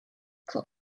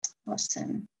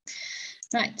Awesome.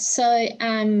 Right, so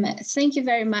thank you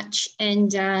very much.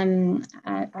 And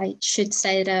I should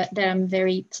say that I'm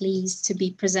very pleased to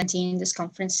be presenting in this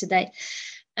conference today.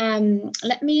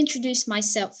 Let me introduce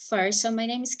myself first. So my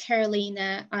name is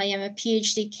Carolina. I am a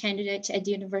PhD candidate at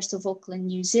the University of Auckland,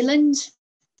 New Zealand.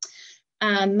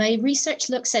 My research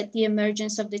looks at the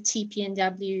emergence of the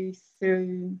TPNW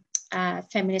through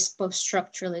feminist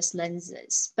post-structuralist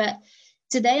lenses. But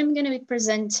today I'm going to be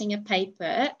presenting a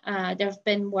paper that I've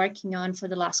been working on for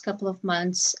the last couple of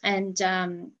months, and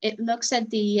it looks at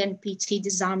the NPT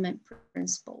disarmament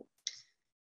principle.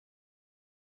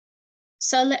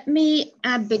 So let me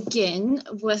begin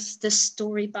with the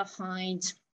story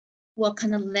behind what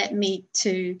kind of led me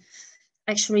to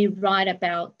actually write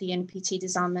about the NPT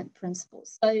disarmament principle.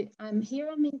 So here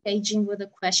I'm engaging with a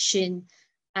question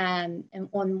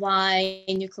on why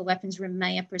nuclear weapons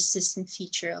remain a persistent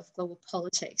feature of global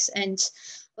politics. And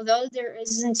although there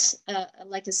isn't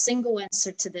like a single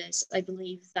answer to this, I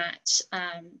believe that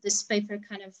this paper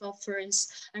kind of offers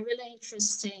a really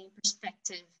interesting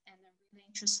perspective and a really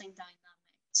interesting dynamic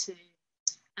to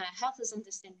help us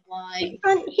understand why. I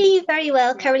can't hear you very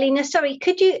well, Carolina. Sorry,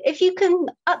 could you, if you can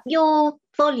up your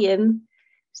volume?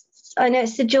 I know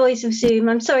it's the joys of Zoom.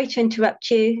 I'm sorry to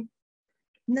interrupt you.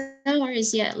 No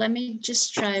worries yet. Let me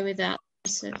just try with that.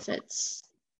 So if it's,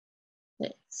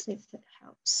 let's see if it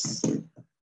helps.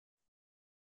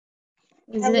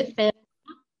 Is it better?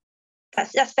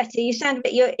 That's better. You sound a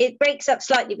bit, it breaks up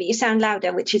slightly, but you sound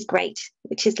louder, which is great,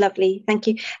 which is lovely. Thank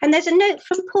you. And there's a note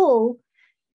from Paul.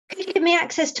 Could you give me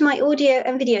access to my audio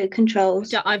and video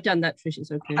controls? I've done that, Trish.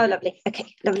 It's okay. Oh, lovely.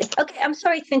 Okay, lovely. Okay, I'm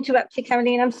sorry to interrupt you,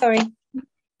 Caroline. I'm sorry.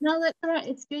 No, that's all right.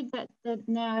 It's good that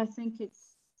now I think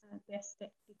it's best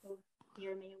that people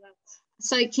hear me well.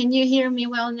 So can you hear me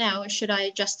well now, or should I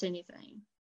adjust anything?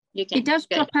 You can. It does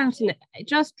drop out in it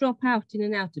just drop out in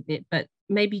and out a bit, but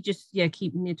maybe just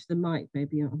keep near to the mic.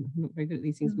 Maybe I'm not very good at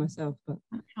these things myself, but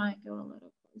I'll try and go a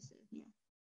little closer here.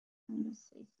 Let me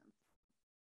see.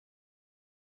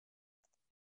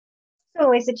 It's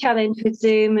always a challenge with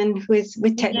Zoom and with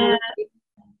technology. Yeah.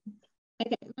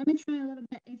 Okay, let me try a little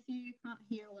bit. If you can't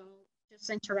hear well, just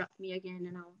interrupt me again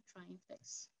and I'll try and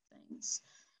fix things.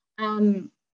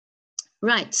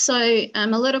 Right, so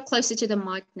I'm a little closer to the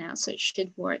mic now, so it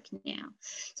should work now.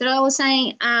 So I was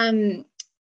saying, I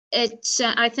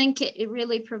think it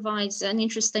really provides an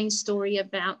interesting story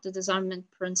about the disarmament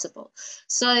principle.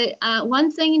 So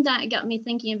one thing that got me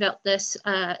thinking about this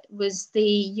was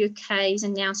the UK's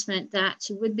announcement that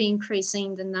it would be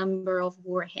increasing the number of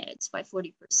warheads by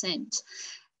 40%.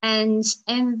 And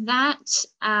in that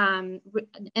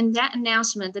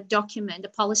announcement,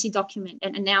 the policy document,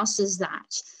 it announces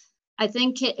that. I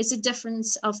think it's a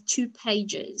difference of 2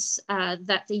 pages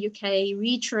that the UK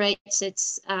reiterates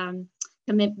its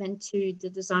commitment to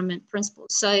the disarmament principle.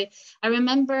 So I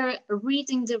remember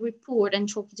reading the report and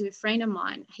talking to a friend of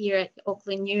mine here at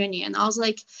Auckland Uni, and I was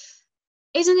like,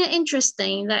 isn't it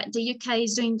interesting that the UK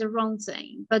is doing the wrong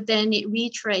thing, but then it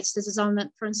reiterates the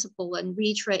disarmament principle and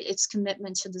reiterates its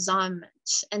commitment to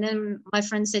disarmament? And then my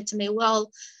friend said to me,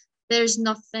 well, there's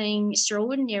nothing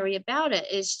extraordinary about it.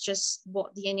 It's just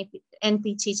what the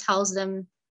NPT tells them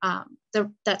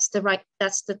that's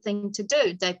the thing to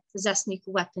do. They possess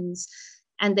nuclear weapons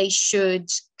and they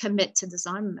should commit to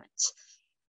disarmament.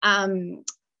 And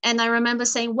I remember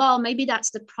saying, well, maybe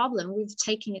that's the problem. We've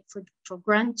taken it for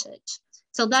granted.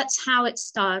 So that's how it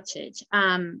started.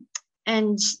 And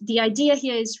the idea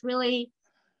here is really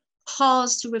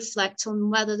pause to reflect on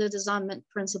whether the disarmament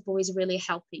principle is really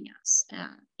helping us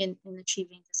in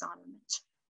achieving disarmament.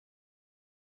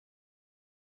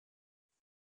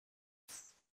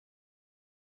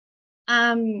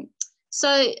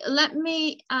 So let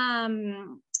me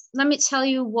tell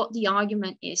you what the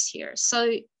argument is here.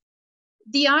 So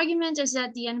the argument is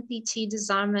that the NPT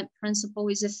disarmament principle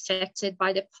is affected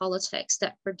by the politics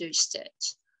that produced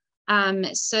it.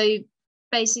 So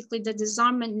basically the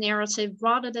disarmament narrative,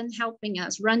 rather than helping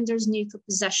us, renders nuclear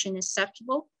possession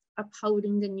acceptable,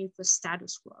 upholding the nuclear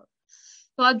status quo.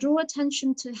 So I draw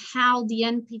attention to how the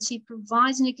NPT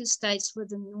provides nuclear states with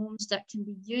the norms that can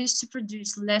be used to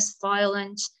produce less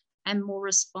violent and more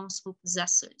responsible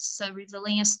possessors. So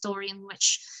revealing a story in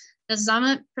which the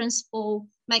disarmament principle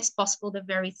makes possible the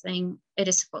very thing it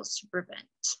is supposed to prevent.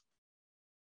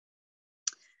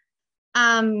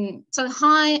 So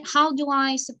how do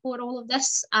I support all of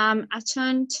this? I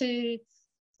turn to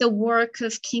the work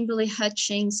of Kimberly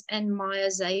Hutchings and Maya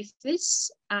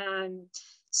Zafis.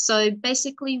 So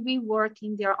basically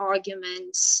reworking their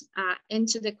arguments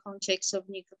into the context of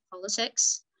nuclear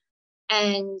politics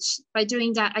And by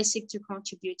doing that, I seek to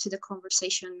contribute to the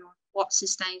conversation on what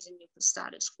sustains a nuclear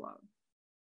status quo.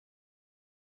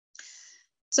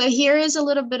 So here is a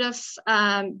little bit of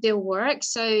their work.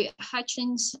 So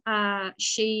Hutchins,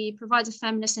 she provides a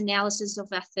feminist analysis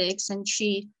of ethics, and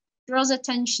she draws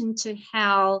attention to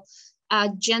how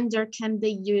gender can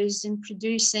be used in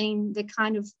producing the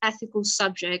kind of ethical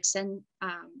subjects, and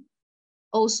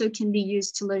also can be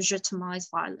used to legitimize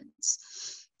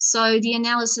violence. So the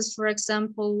analysis, for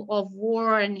example, of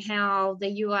war and how the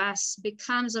US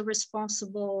becomes a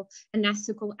responsible and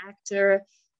ethical actor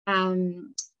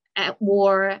at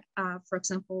war, for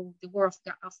example, the war of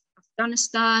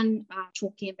Afghanistan,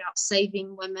 talking about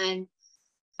saving women,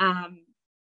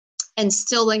 and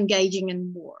still engaging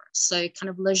in war. So kind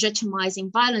of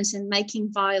legitimizing violence and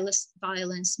making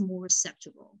violence more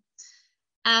acceptable.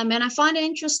 And I find it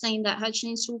interesting that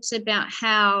Hutchins talks about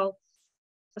how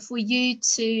for you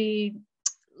to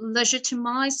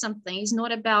legitimize something is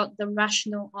not about the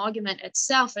rational argument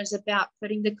itself, it's about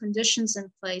putting the conditions in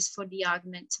place for the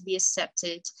argument to be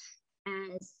accepted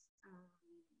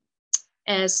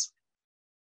as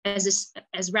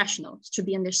rational, to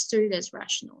be understood as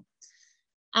rational.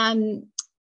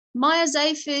 Maya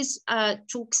Zafis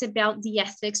talks about the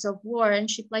ethics of war,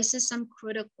 and she places some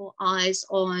critical eyes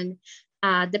on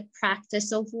the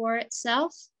practice of war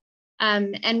itself.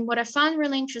 And what I find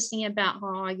really interesting about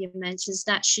her arguments is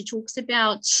that she talks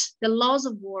about the laws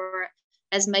of war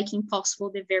as making possible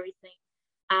the very thing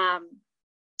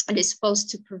it is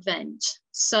supposed to prevent.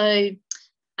 So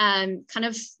kind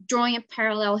of drawing a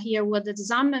parallel here with the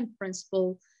disarmament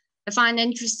principle, I find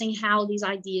interesting how these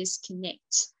ideas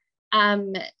connect.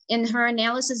 In her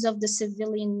analysis of the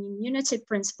civilian immunity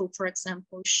principle, for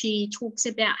example, she talks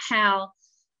about how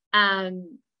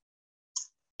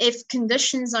if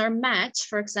conditions are met,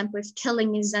 for example, if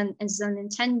killing is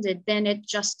unintended, then it's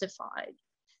justified.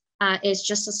 It's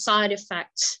just a side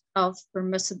effect of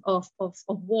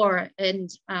war and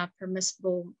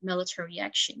permissible military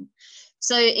action.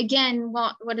 So again,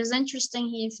 what is interesting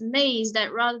here for me is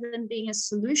that rather than being a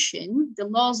solution, the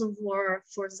laws of war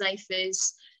for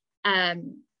Zafis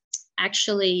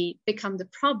actually become the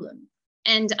problem.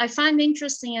 And I find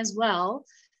interesting as well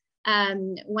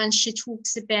when she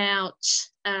talks about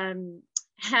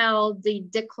how the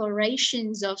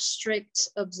declarations of strict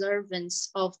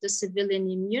observance of the civilian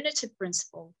immunity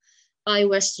principle by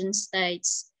Western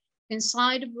states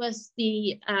coincide with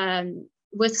the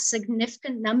with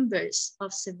significant numbers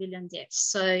of civilian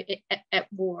deaths, so at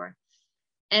war.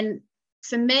 And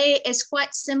for me, it's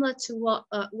quite similar to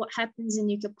what happens in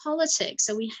nuclear politics.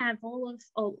 So we have all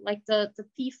like the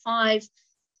P5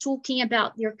 talking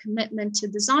about their commitment to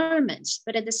disarmament,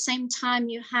 but at the same time,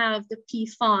 you have the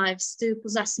P5 still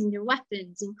possessing their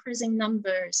weapons, increasing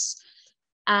numbers,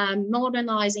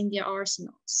 modernizing their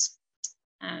arsenals.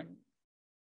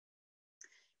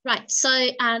 Right, so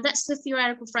that's the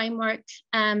theoretical framework.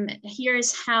 Here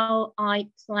is how I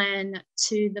plan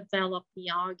to develop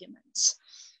the argument.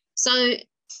 So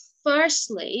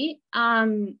firstly, I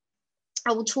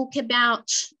will talk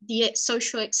about the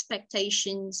social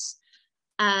expectations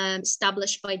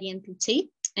established by the NPT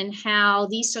and how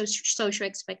these social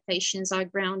expectations are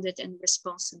grounded in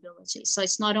responsibility. So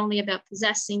it's not only about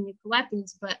possessing nuclear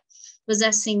weapons, but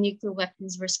possessing nuclear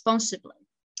weapons responsibly.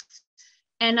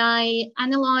 And I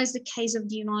analyze the case of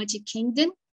the United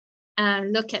Kingdom,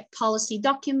 look at policy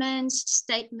documents,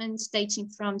 statements dating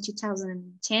from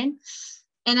 2010,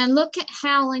 and I look at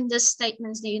how in these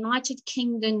statements, the United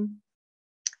Kingdom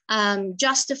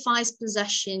justifies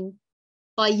possession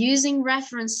by using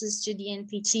references to the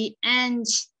NPT and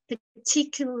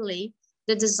particularly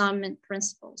the disarmament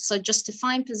principle. So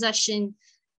justifying possession,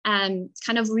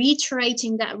 kind of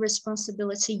reiterating that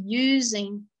responsibility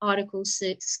using Article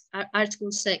 6,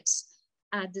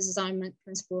 the disarmament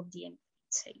principle of the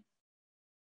NPT.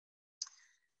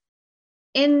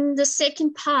 In the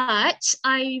second part,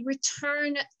 I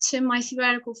return to my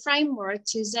theoretical framework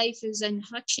to Zafis and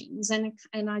Hutchins,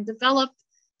 and I develop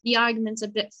the arguments a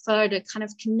bit further, kind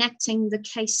of connecting the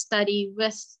case study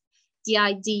with the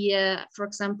idea. For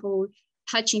example,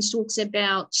 Hutchins talks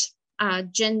about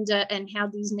gender and how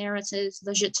these narratives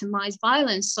legitimize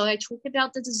violence. So I talk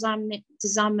about the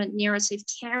disarmament narrative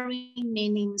carrying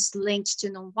meanings linked to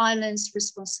nonviolence,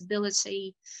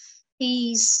 responsibility,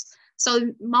 peace.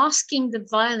 So masking the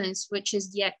violence, which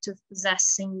is the act of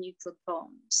possessing nuclear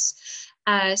bombs.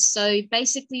 So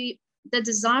basically, the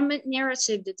disarmament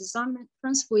narrative, the disarmament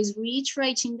principle is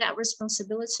reiterating that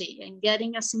responsibility and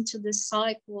getting us into this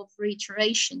cycle of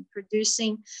reiteration,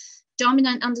 producing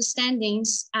dominant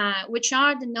understandings, which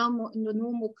are the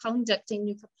normal conduct in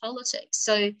nuclear politics.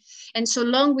 So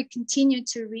long we continue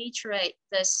to reiterate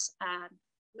this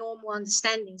normal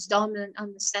understandings, dominant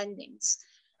understandings,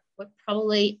 we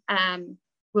probably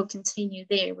will continue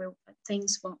there, where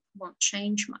things won't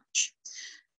change much.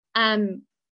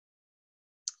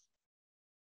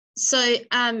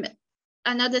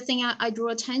 Another thing I draw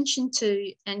attention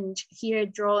to, and here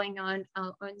drawing on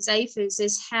Zephyrs,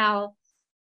 is how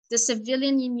the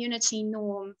civilian immunity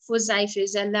norm for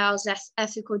Zephyrs allows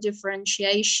ethical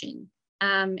differentiation.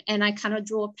 And I kind of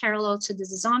draw a parallel to the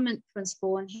disarmament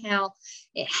principle and how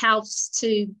it helps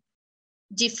to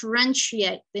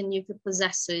differentiate the nuclear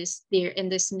possessors there in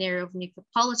this scenario of nuclear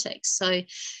politics. So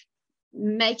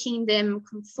making them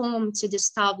conform to the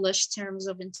established terms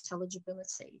of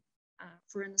intelligibility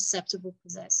for an acceptable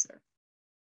possessor.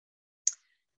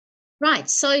 Right,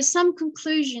 so some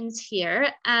conclusions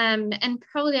here, and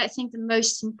probably I think the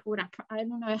most important, I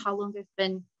don't know how long I've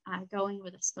been going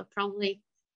with this, but probably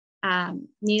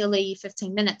nearly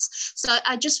 15 minutes. So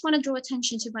I just want to draw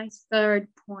attention to my third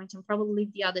point, and probably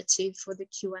the other two for the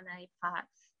Q&A part.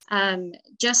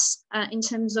 Just in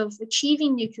terms of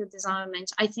achieving nuclear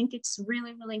disarmament, I think it's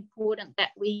really, really important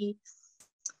that we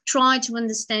try to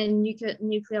understand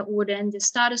nuclear order and the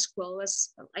status quo as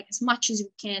much as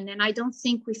we can. And I don't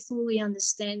think we fully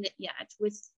understand it yet.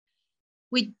 It's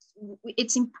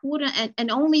important,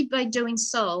 and only by doing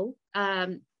so,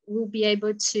 we'll be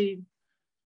able to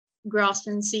grasp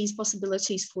and seize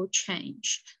possibilities for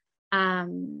change.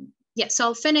 Yeah, so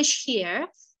I'll finish here,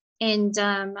 and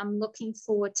I'm looking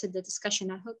forward to the discussion.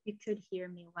 I hope you could hear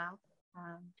me well.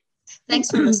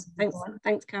 Thanks for listening.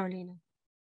 Thanks, Carolina.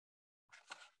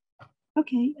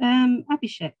 Okay,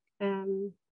 Abhishek.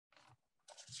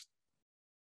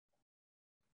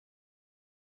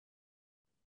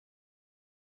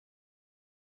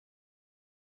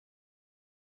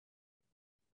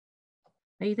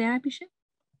 Are you there, Abhishek?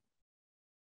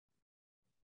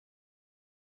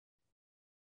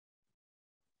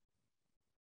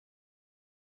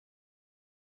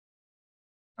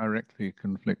 Directly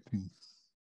conflicting.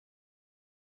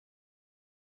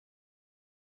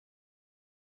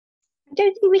 I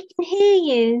don't think we can hear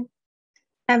you,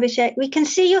 Abhishek. We can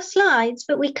see your slides,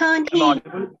 but we can't hear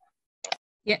you.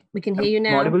 Yeah, we can hear you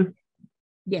now. Audible?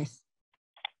 Yes.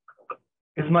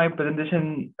 Is my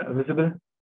presentation visible?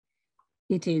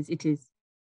 It is. It is,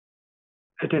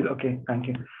 okay, thank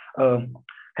you.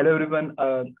 Hello everyone,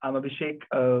 I'm Abhishek.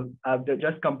 I've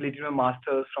just completed my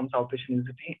master's from South Asian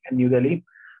University in New Delhi.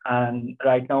 And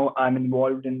right now I'm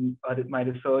involved in my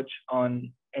research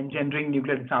on engendering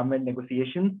nuclear disarmament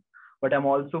negotiations, but I'm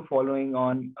also following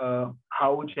on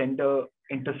how gender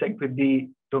intersects with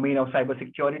the domain of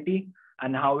cybersecurity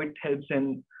and how it helps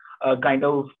in kind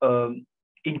of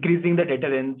increasing the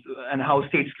deterrence and how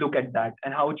states look at that,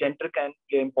 and how gender can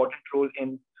play an important role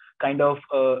in kind of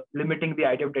limiting the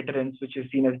idea of deterrence, which is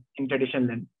seen as in traditional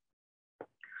lens.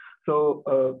 So,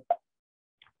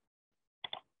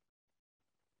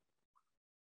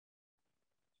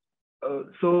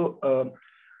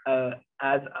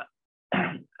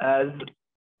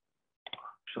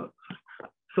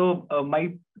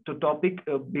 my topic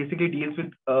basically deals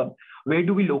with where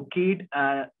do we locate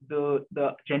the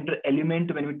gender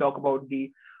element when we talk about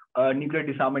the nuclear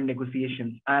disarmament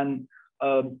negotiations. And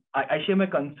I share my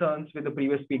concerns with the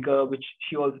previous speaker, which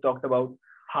she also talked about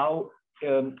how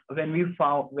when we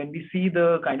see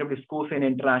the kind of discourse in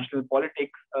international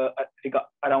politics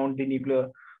around the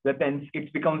nuclear weapons,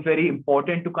 it becomes very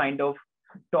important to kind of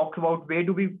talk about where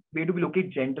do we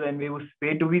locate gender, and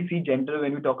where do we see gender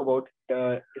when we talk about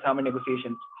disarmament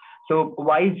negotiations. So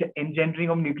why is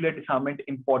engendering of nuclear disarmament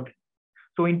important?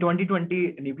 So in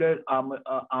 2020, nuclear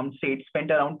armed states spent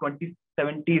around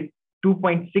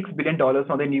 $2.6 billion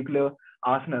on their nuclear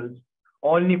arsenals.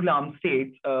 All nuclear armed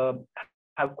states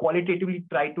have qualitatively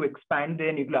tried to expand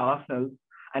their nuclear arsenals,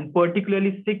 and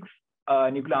particularly 6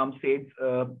 nuclear armed states,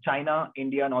 China,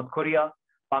 India, North Korea,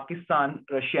 Pakistan,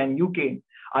 Russia, and UK,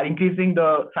 are increasing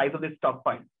the size of this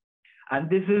stockpile. And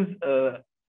this is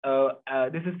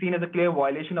seen as a clear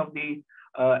violation of the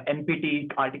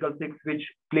NPT Article 6, which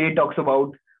clearly talks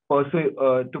about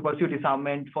to pursue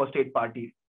disarmament for state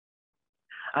parties.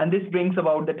 And this brings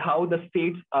about that how the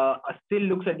states still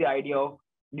looks at the idea of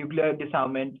nuclear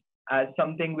disarmament as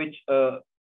something which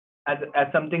as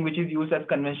something which is used as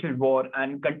conventional war,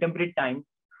 and contemporary times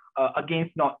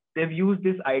against not. They've used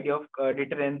this idea of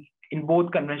deterrence in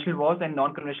both conventional wars and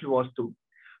non-conventional wars too.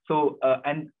 So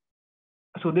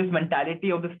so this mentality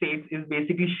of the states is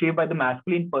basically shaped by the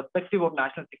masculine perspective of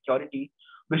national security,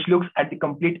 which looks at the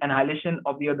complete annihilation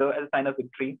of the other as a sign of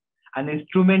victory, and the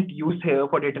instrument used here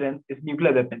for deterrence is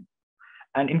nuclear weapons.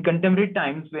 And in contemporary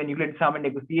times, where nuclear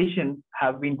disarmament negotiations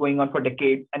have been going on for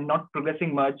decades and not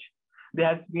progressing much, there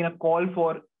has been a call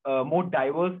for more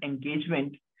diverse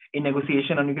engagement in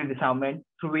negotiation on nuclear disarmament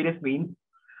through various means.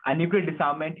 And nuclear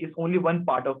disarmament is only one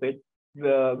part of it,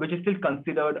 which is still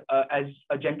considered as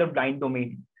a gender-blind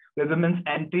domain, where women's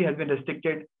entry has been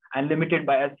restricted and limited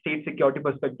by a state security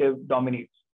perspective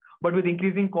dominates. But with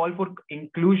increasing call for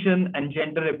inclusion and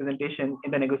gender representation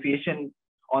in the negotiation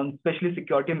on especially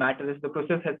security matters, the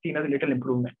process has seen a little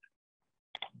improvement.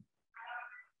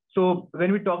 So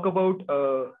when we talk about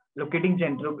locating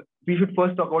gender, we should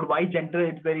first talk about why gender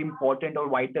is very important or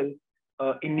vital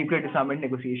in nuclear disarmament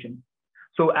negotiation.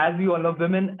 So as we all know,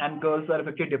 women and girls are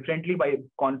affected differently by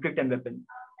conflict and weapons.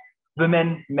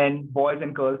 Women, men, boys,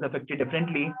 and girls are affected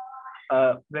differently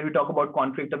when we talk about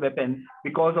conflict or weapons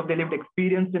because of their lived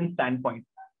experience and standpoint.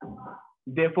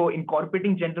 Therefore,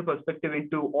 incorporating gender perspective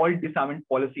into all disarmament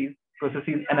policies,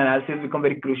 processes, and analysis become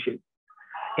very crucial.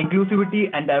 Inclusivity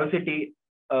and diversity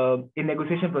in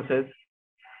negotiation process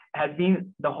has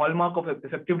been the hallmark of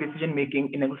effective decision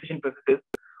making in negotiation processes,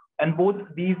 and both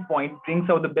these points brings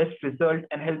out the best result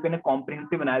and help in a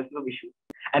comprehensive analysis of issues.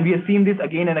 And we have seen this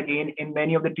again and again in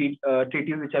many of the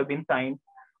treaties which have been signed,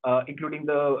 including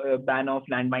the ban of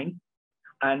landmines.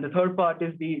 And the third part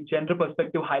is the gender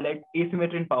perspective highlights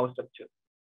asymmetry in power structure.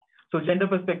 So gender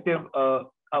perspective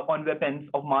on weapons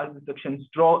of mass destruction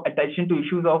draw attention to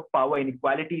issues of power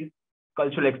inequalities,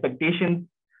 cultural expectations,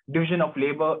 division of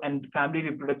labor, and family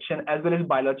reproduction, as well as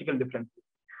biological differences.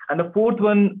 And the fourth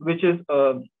one, which is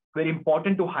very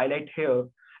important to highlight here,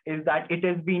 is that it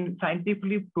has been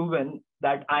scientifically proven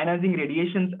that ionizing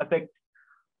radiations affect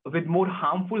with more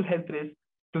harmful health risks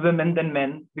to women than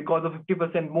men because of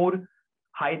 50% more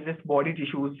high-risk body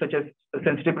tissues such as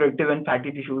sensitive reproductive and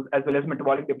fatty tissues, as well as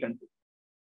metabolic differences.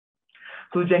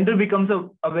 So gender becomes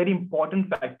a very important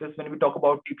factor when we talk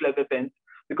about nuclear weapons,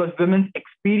 because women's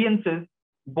experiences,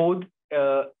 both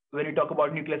when we talk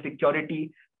about nuclear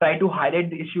security, try to highlight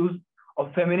the issues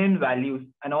of feminine values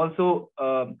and also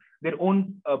their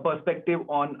own perspective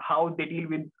on how they deal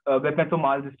with weapons of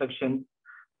mass destruction.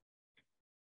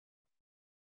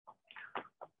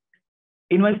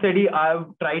 In my study, I've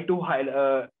tried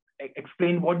to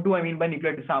explain what do I mean by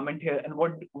nuclear disarmament here, and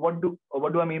what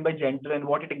do I mean by gender and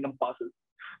what it encompasses.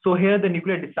 So here, the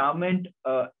nuclear disarmament,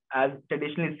 as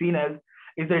traditionally seen as,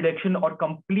 is the reduction or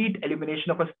complete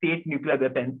elimination of a state nuclear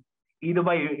weapon, either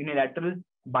by unilateral,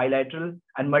 bilateral,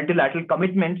 and multilateral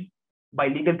commitments by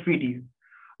legal treaties.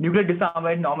 Nuclear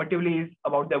disarmament normatively is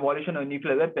about the abolition of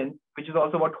nuclear weapons, which is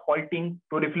also about halting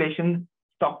proliferation,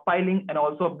 stockpiling, and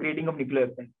also upgrading of nuclear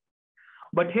weapons.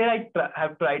 But here I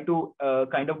have tried to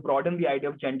kind of broaden the idea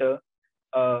of gender.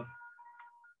 So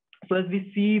as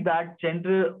we see that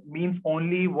gender means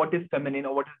only what is feminine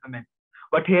or what is women.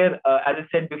 But here, as I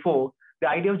said before, the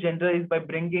idea of gender is by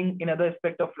bringing another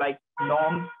aspect of like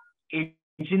norms,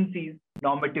 agencies,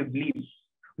 normative beliefs,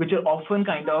 which are often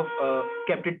kind of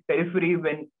kept at periphery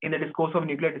when in the discourse of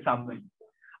nuclear disarmament.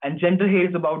 And gender here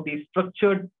is about the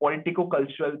structured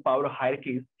politico-cultural power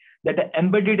hierarchies that are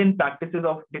embedded in practices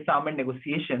of disarmament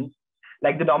negotiations,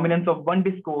 like the dominance of one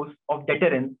discourse of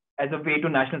deterrence as a way to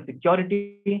national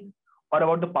security, or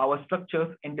about the power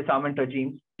structures in disarmament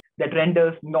regimes that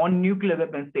renders non-nuclear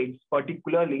weapon states,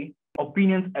 particularly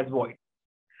opinions, as void.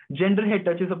 Gender here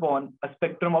touches upon a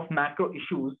spectrum of macro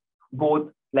issues,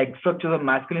 both like structures of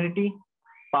masculinity,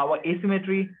 power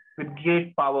asymmetry with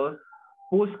great powers,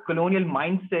 post-colonial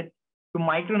mindset, to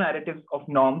micro-narratives of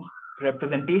norms,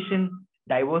 representation,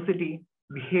 diversity,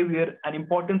 behavior, and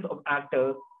importance of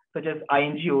actors such as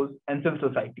INGOs and civil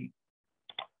society.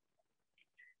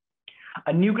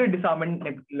 A nuclear disarmament,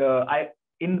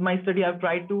 in my study, I've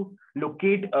tried to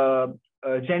locate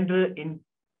gender in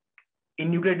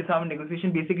nuclear disarmament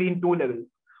negotiation basically in two levels.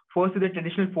 First is the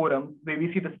traditional forum, where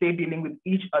we see the state dealing with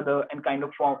each other and kind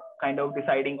of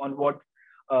deciding on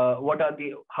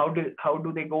how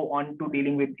do they go on to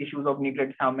dealing with issues of nuclear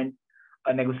disarmament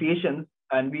negotiations.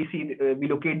 And we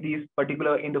locate these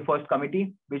particular in the first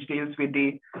committee, which deals with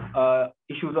the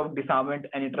issues of disarmament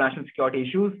and international security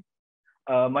issues,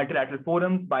 multilateral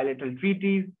forums, bilateral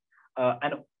treaties,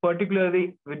 and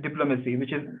particularly with diplomacy,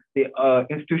 which is the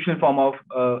institutional form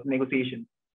of negotiation.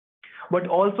 But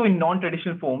also in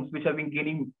non-traditional forms, which have been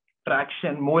gaining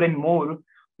traction more and more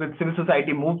with civil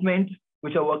society movements,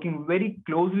 which are working very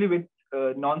closely with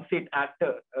non-state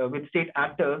with state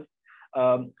actors.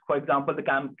 For example, the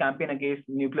campaign against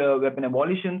nuclear weapon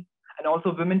abolition, and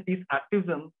also women peace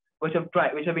activism, which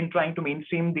have been trying to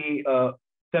mainstream the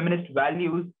feminist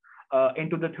values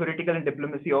into the theoretical and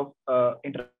diplomacy of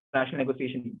international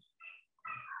negotiations.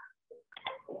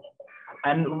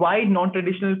 And why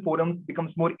non-traditional forums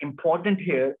becomes more important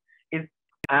here is,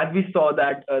 as we saw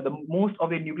that the most of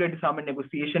the nuclear disarmament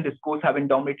negotiation discourse have been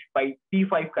dominated by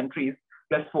P5 countries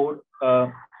plus 4,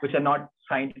 which are not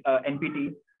signed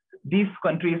NPT. These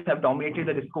countries have dominated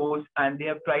the discourse, and they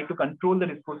have tried to control the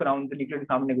discourse around the nuclear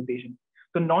disarmament negotiation.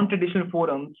 So non-traditional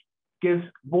forums gives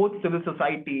both civil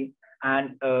society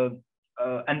and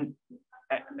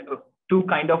to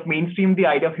kind of mainstream the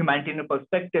idea of humanitarian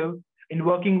perspective in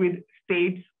working with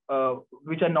states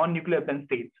which are non-nuclear weapon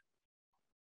states.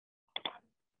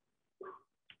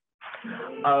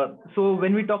 So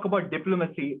when we talk about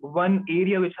diplomacy, one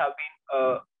area which have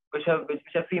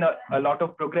seen a lot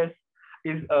of progress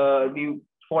is the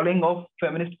following of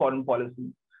feminist foreign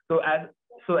policy. So as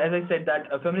I said, that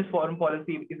a feminist foreign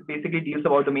policy is basically deals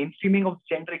about the mainstreaming of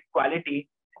gender equality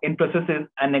in processes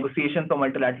and negotiations of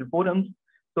multilateral forums.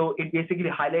 So it basically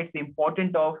highlights the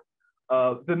importance of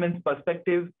women's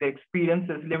perspective, their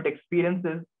experiences, lived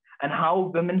experiences, and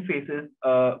how women faces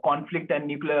conflict and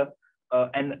nuclear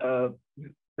and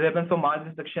weapons of mass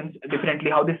destruction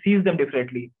differently, how they seize them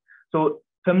differently. So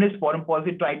feminist foreign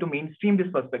policy try to mainstream this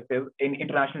perspective in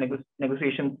international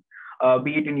negotiations,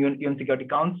 be it in UN Security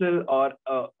Council or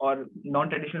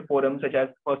non-traditional forums such as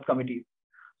first committees.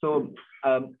 So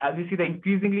as we see, the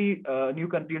increasingly new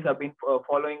countries have been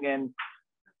following in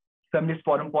feminist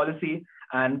foreign policy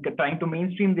and trying to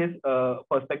mainstream this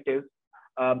perspective.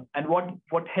 And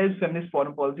what helps feminist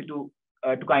foreign policy to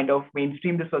kind of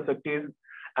mainstream this perspective,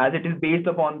 as it is based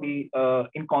upon the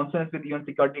in consonance with UN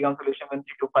Security Council Resolution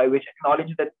 1325, which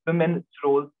acknowledges that women's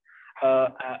roles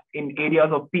in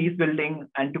areas of peace building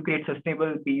and to create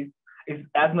sustainable peace is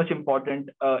as much important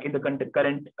in the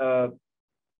current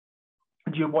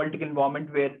geopolitical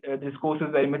environment where the discourse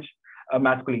is very much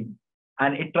masculine.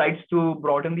 And it tries to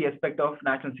broaden the aspect of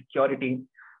national security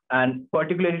and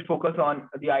particularly focus on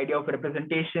the idea of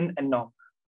representation and norms.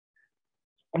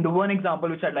 And the one example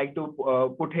which I'd like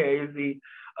to put here is the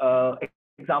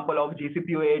example of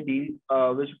JCPOA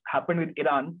deal, which happened with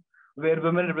Iran, where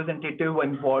women representatives were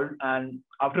involved. And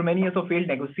after many years of failed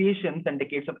negotiations and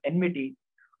decades of enmity,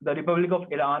 the Republic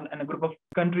of Iran and a group of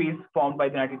countries formed by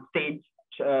the United States,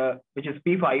 which is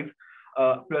P5,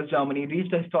 plus Germany,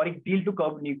 reached a historic deal to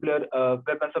curb nuclear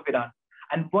weapons of Iran.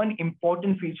 And one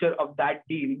important feature of that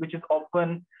deal, which is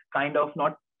often kind of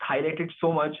not highlighted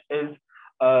so much, is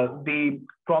the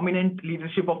prominent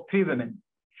leadership of 3 women,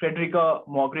 Frederica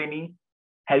Mogherini,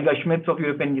 Helga Schmitz of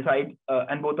European side,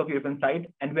 and both of European side,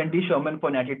 and Wendy Sherman for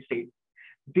United States.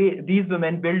 These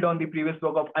women build on the previous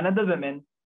work of another woman,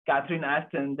 Catherine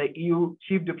Ashton, the EU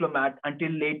chief diplomat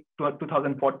until late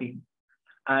 2014.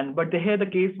 But here the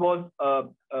case was,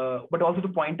 but also to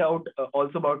point out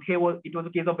also about here it was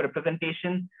a case of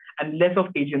representation and less of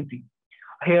agency.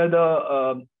 Here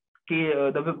the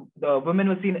women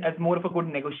were seen as more of a good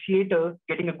negotiator,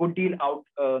 getting a good deal out,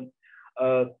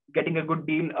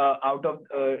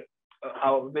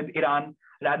 with Iran,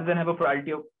 rather than have a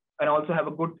priority of, and also have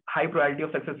a good high priority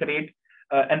of success rate,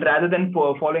 and rather than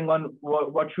following on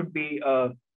what should be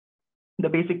the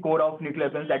basic core of nuclear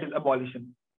weapons, that is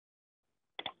abolition.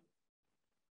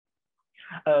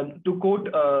 To quote,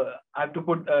 I have to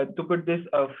put this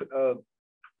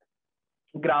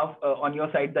graph on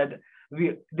your side, that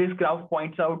this graph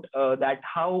points out that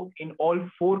how in all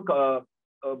 4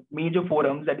 major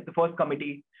forums, that is the first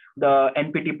committee, the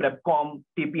NPT PrepCom,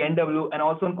 TPNW, and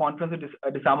also in conference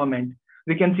of disarmament,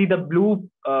 we can see the blue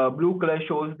color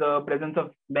shows the presence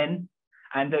of men,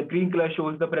 and the green color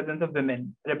shows the presence of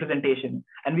women representation.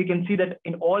 And we can see that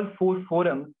in all 4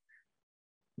 forums,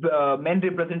 men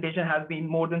representation has been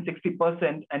more than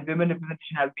 60%, and women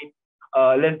representation has been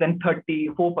less than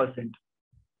 34%.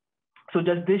 So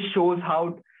just this shows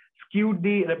how skewed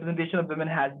the representation of women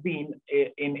has been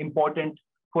in important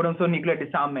forums of nuclear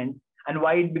disarmament, and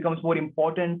why it becomes more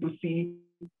important to see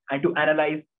and to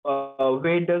analyze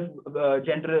where does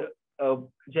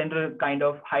gender kind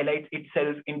of highlights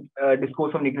itself in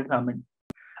discourse of nuclear disarmament.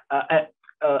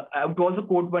 I would also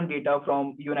quote one data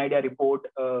from UNIDIA report,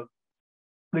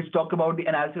 which talked about the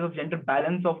analysis of gender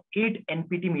balance of 8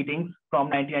 NPT meetings from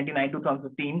 1999 to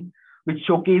 2015, which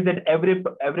showcased that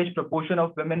average proportion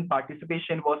of women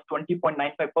participation was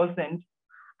 20.95%,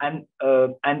 and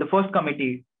the first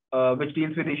committee, which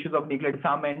deals with issues of nuclear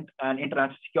disarmament and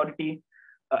international security,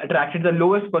 attracted the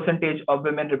lowest percentage of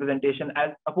women representation,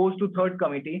 as opposed to third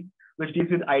committee, which deals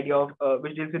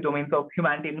with domains of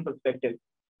humanitarian perspective.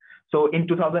 So in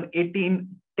 2018,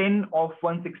 10 of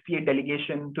 168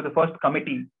 delegations to the first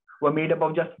committee were made up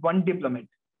of just 1 diplomat.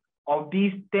 Of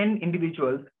these 10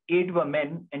 individuals, 8 were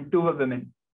men and 2 were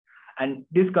women. And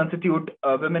this constitutes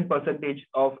a women percentage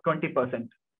of 20%.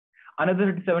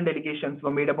 Another 37 delegations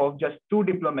were made up of just 2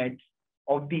 diplomats.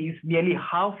 Of these, nearly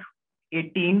half,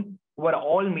 18, were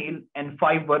all male and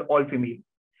 5 were all female.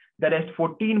 The rest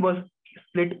 14 was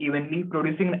split evenly,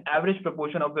 producing an average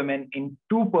proportion of women in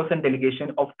 2%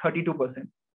 delegation of 32%.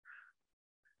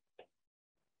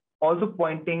 Also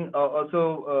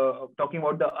talking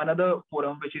about another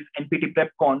forum, which is NPT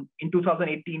PrepCon. In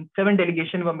 2018, 7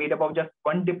 delegations were made up of just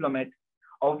 1 diplomat.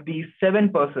 Of these 7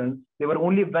 persons, there were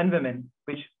only 1 woman,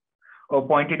 which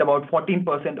pointed about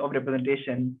 14% of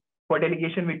representation. For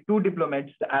delegation with 2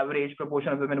 diplomats, the average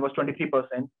proportion of women was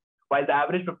 23%, while the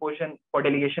average proportion for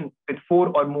delegation with 4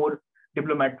 or more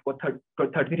diplomats was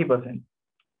 33%.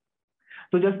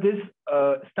 So just this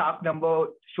stark number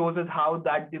shows us how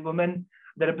that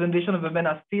the representation of women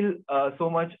are still so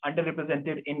much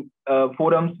underrepresented in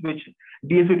forums which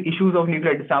deals with issues of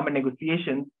nuclear disarmament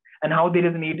negotiations, and how there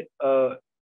is a need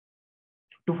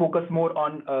to focus more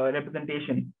on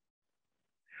representation.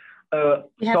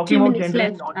 We have 2 minutes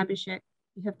left, Abhishek.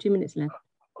 You have 2 minutes left.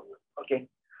 Okay.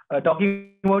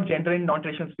 Talking about gender in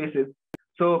non-traditional spaces.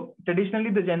 So traditionally,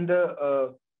 the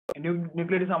gender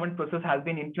nuclear disarmament process has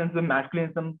been influenced by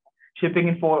masculinism, shaping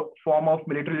in form of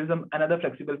militarism and other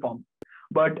flexible forms.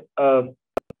 But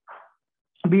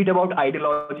be it about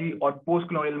ideology or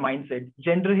post-colonial mindset,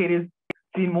 gender here is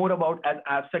seen more about as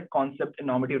abstract concept and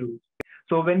normative rules.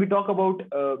 So when we talk about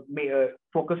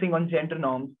focusing on gender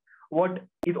norms, what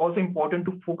is also important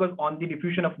to focus on the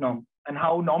diffusion of norms and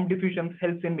how norm diffusion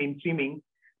helps in mainstreaming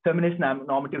feminist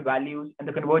normative values and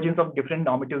the convergence of different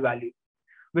normative values,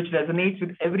 which resonates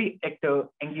with every actor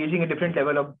engaging a different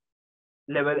level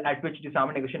at which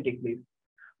disarmament negotiation takes place.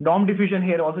 Norm diffusion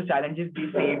here also challenges these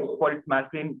states for its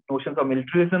masculine notions of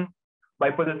militarism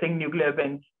by possessing nuclear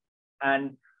weapons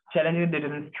and challenging the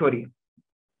deterrence theory.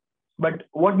 But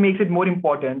what makes it more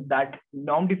important that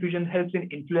norm diffusion helps in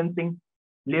influencing,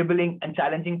 labeling, and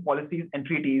challenging policies and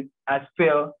treaties as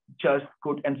fair, just,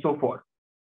 good, and so forth.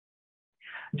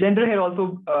 Gender here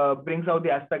also brings out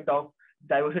the aspect of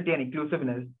diversity and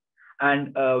inclusiveness.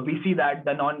 And we see that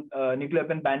the non-nuclear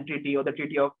weapon ban treaty or the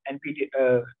treaty of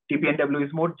TPNW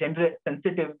is more gender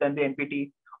sensitive than the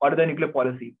NPT or the nuclear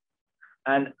policy.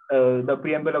 And the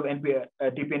preamble of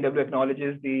TPNW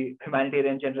acknowledges the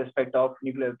humanitarian gender aspect of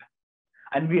nuclear weapons.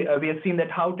 And we have seen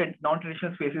that how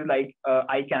non-traditional spaces like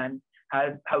ICANN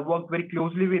have worked very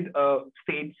closely with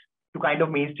states to kind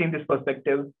of mainstream this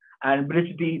perspective and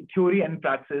bridge the theory and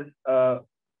praxis,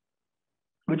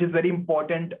 which is very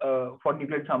important for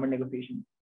nuclear disarmament negotiations.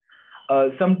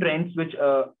 Some trends which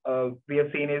we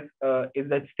have seen is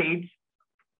that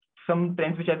some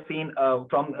trends which I've seen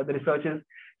from the researchers,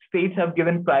 states have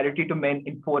given priority to men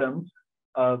in forums.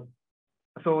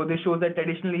 So this shows that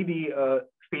traditionally the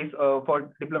space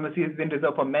for diplomacy has been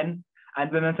reserved for men,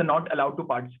 and women are not allowed to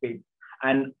participate.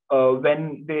 And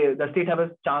when the state have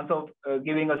a chance of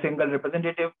giving a single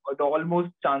representative, the almost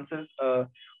chances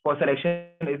for selection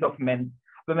is of men.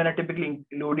 Women are typically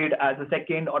included as the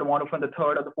second or more often the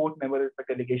third or the fourth member of the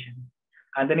delegation.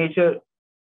 And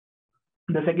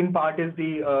the second part is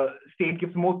the state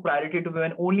gives more priority to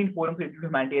women only in forums related to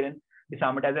humanitarian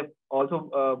disarmament. As I've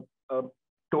also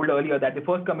told earlier, that the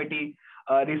first committee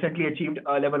recently achieved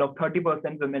a level of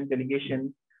 30% women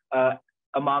delegation,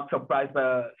 a mark surpassed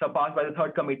by the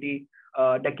third committee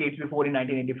decades before in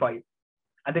 1985.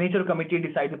 And the nature of committee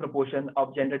decides the proportion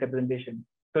of gender representation.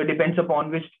 So it depends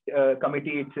upon which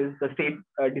committee it is, the state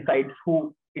decides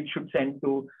who it should send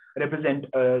to represent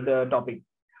the topic.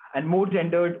 And more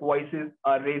gendered voices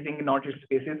are raising in non-traditional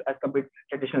spaces as compared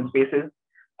to traditional spaces.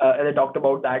 As I talked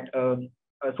about that,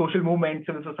 social movement,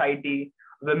 civil society,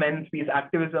 women's peace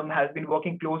activism has been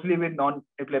working closely with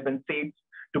non-nuclear weapon states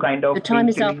to kind of— The time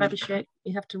is up, Abhishek.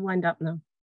 You have to wind up now.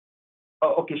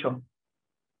 Oh, okay, sure.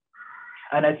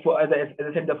 And as I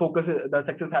said, the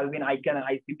success has been ICANN and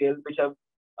ICPL,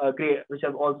 which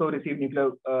have also received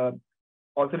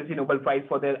Nobel Prize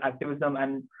for their activism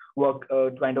and work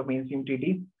to kind of mainstream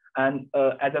treaty. And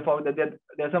as I found that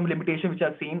there are some limitations which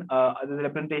I've seen. The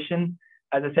representation,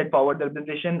 as I said, the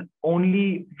representation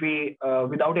only way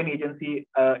without an agency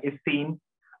is seen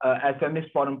as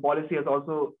feminist foreign policy has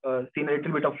also seen a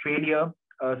little bit of failure,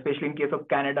 especially in case of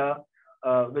Canada,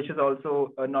 which is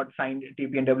also not signed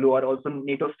TPNW, or also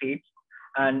NATO states.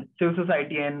 And civil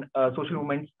society and social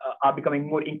movements are becoming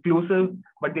more inclusive,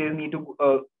 but they need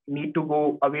to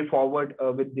go a way forward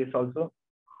with this also.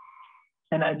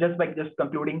 And just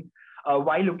concluding,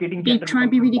 why locating gender— Try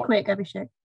and be really quick, Abhishek.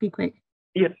 Be quick.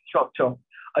 Yes, sure.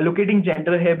 Locating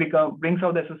gender here brings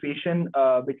out the association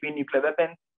between nuclear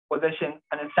weapons, possession,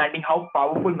 and understanding how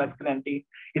powerful masculinity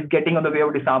is getting on the way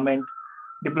of disarmament.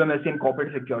 diplomacy, and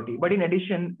corporate security. But in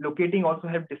addition, locating also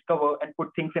helps discover and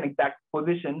put things in exact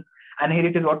position. And here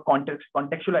it is what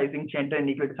contextualizing gender and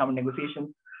nuclear disarmament negotiations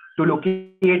to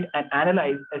locate and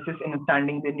analyze, assess, and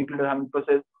understanding the nuclear disarmament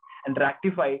process and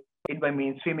rectify it by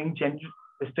mainstreaming gender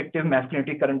restrictive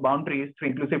masculinity current boundaries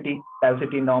through inclusivity,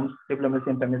 diversity norms, diplomacy,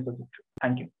 and feminist perspective.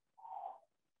 Thank you.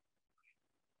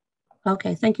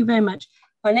 Okay, thank you very much.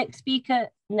 Our next speaker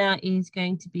now is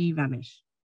going to be Ramesh.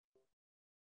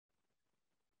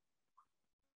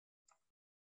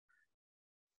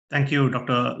 Thank you,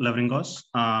 Dr. Lavringos.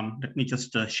 Let me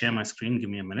just share my screen. Give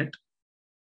me a minute.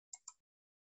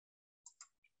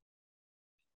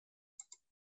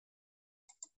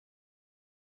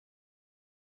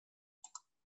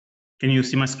 Can you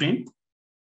see my screen?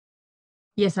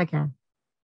 Yes, I can.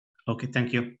 Okay,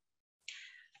 thank you.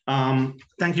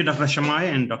 Thank you, Dr.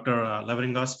 Shamai and Dr.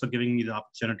 Lavringos, for giving me the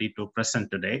opportunity to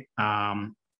present today.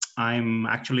 I'm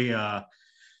actually an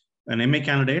MA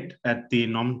candidate at the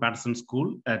Norman Paterson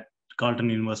School at Carleton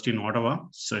University in Ottawa.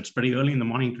 So it's pretty early in the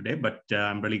morning today, but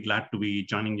I'm really glad to be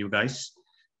joining you guys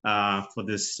for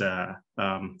this, for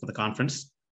the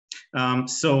conference.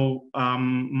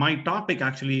 My topic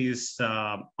actually is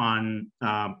on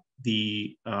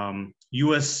the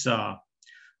US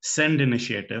SEND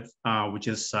initiative, which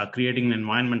is creating an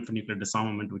environment for nuclear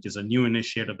disarmament, which is a new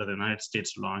initiative that the United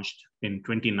States launched in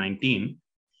 2019.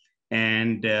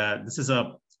 And this is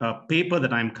a paper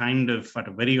that I'm kind of at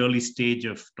a very early stage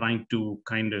of trying to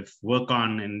kind of work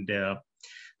on. And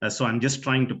so I'm just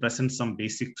trying to present some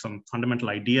fundamental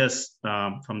ideas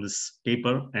from this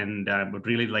paper. And I would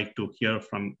really like to hear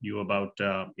from you about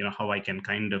how I can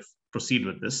kind of proceed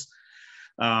with this.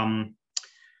 So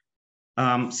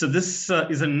this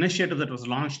is an initiative that was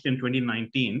launched in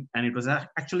 2019, and it was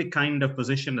actually kind of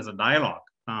positioned as a dialogue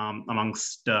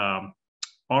amongst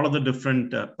all of the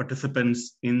different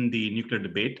participants in the nuclear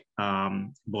debate,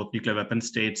 both nuclear weapon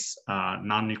states,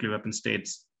 non-nuclear weapon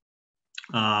states,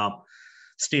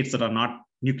 states that are not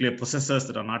nuclear possessors,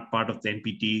 that are not part of the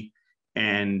NPT,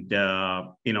 and the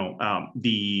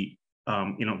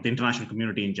international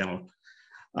community in general.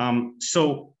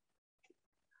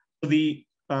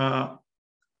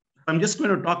 I'm just going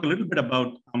to talk a little bit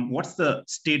about what's the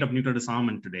state of nuclear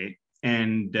disarmament today,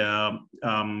 and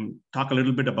talk a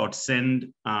little bit about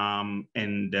SEND,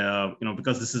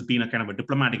 because this has been a kind of a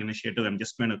diplomatic initiative, I'm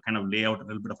just going to kind of lay out a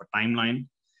little bit of a timeline.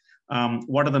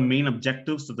 What are the main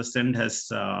objectives that the SEND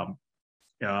has,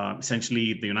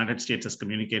 essentially the United States has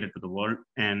communicated to the world,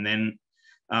 and then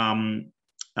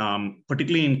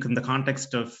particularly in the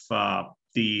context of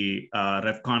the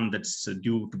RevCon that's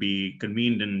due to be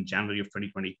convened in January of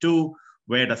 2022,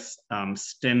 where does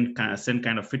SEND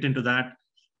kind of fit into that?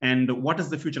 And what is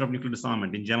the future of nuclear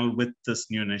disarmament in general with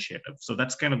this new initiative? So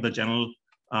that's kind of the general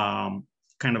kind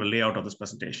of a layout of this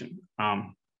presentation.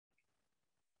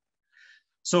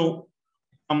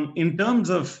 In terms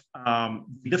of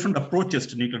different approaches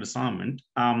to nuclear disarmament,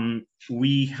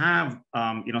 we have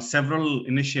several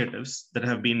initiatives that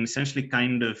have been essentially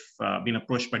kind of been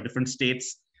approached by different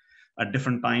states at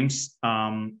different times.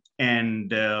 I've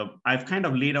kind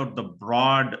of laid out the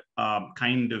broad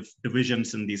kind of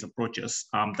divisions in these approaches.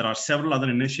 There are several other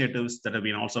initiatives that have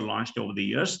been also launched over the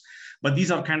years, but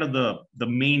these are kind of the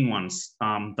main ones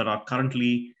that are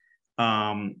currently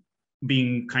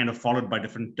being kind of followed by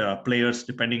different players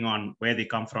depending on where they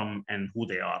come from and who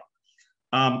they are.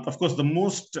 Of course, the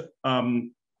most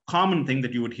common thing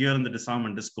that you would hear in the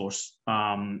disarmament discourse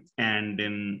and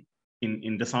in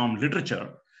disarmament literature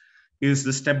is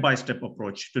the step-by-step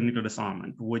approach to nuclear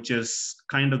disarmament, which is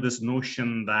kind of this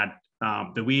notion that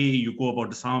the way you go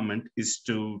about disarmament is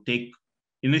to take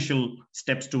initial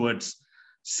steps towards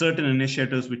certain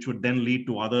initiatives, which would then lead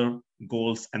to other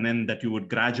goals, and then that you would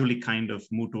gradually kind of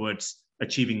move towards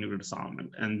achieving nuclear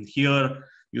disarmament. And here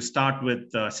you start with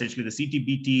essentially the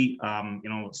CTBT,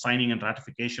 signing and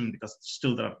ratification, because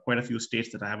still there are quite a few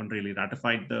states that haven't really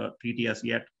ratified the treaty as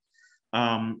yet.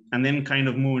 And then kind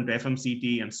of move into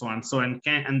FMCT and so on.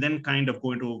 And then kind of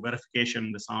go into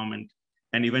verification, disarmament,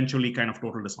 and eventually kind of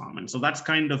total disarmament. So that's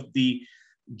kind of the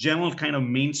general kind of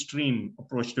mainstream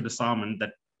approach to disarmament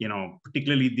that,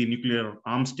 particularly the nuclear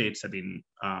armed states have been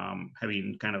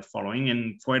kind of following,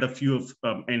 and quite a few of,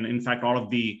 and in fact, all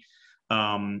of the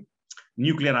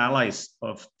nuclear allies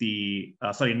of the,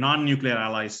 non-nuclear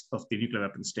allies of the nuclear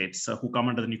weapon states who come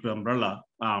under the nuclear umbrella,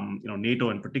 NATO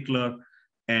in particular,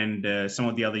 and some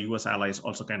of the other US allies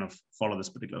also kind of follow this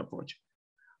particular approach.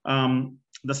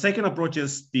 The second approach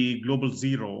is the Global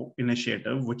Zero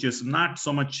initiative, which is not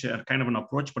so much kind of an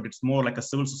approach, but it's more like a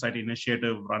civil society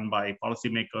initiative run by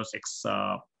policymakers,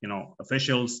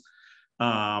 officials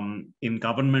in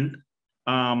government,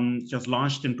 which was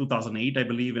launched in 2008, I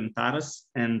believe, in Paris.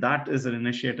 And that is an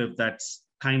initiative that's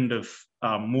kind of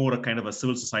more a kind of a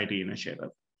civil society initiative.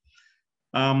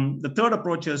 The third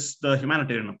approach is the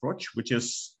humanitarian approach, which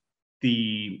is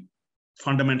the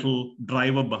fundamental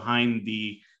driver behind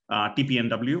the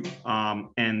TPNW,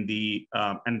 and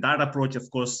that approach, of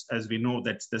course, as we know,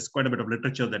 there's quite a bit of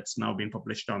literature that's now been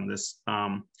published on this,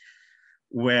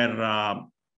 where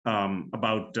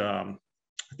about I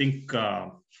think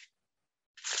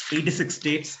 86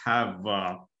 states have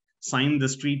signed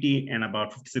this treaty, and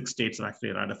about 56 states have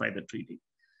actually ratified the treaty.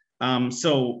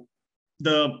 So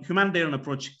the humanitarian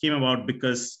approach came about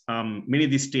because many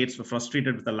of these states were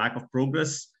frustrated with the lack of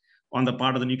progress on the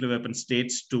part of the nuclear weapon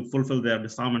states to fulfill their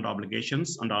disarmament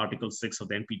obligations under Article 6 of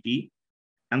the NPT,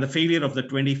 and the failure of the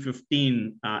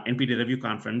 2015 NPT review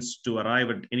conference to arrive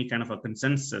at any kind of a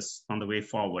consensus on the way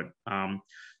forward.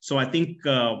 So I think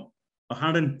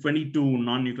 122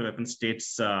 non-nuclear weapon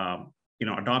states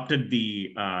adopted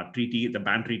the treaty, the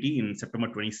ban treaty, in September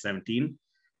 2017.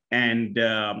 And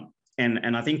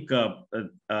I think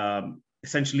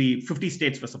essentially 50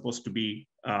 states were supposed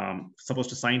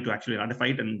to sign to actually ratify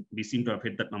it, and we seem to have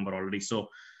hit that number already. So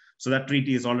that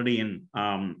treaty is already in,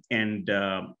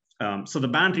 so the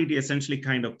ban treaty essentially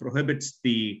kind of prohibits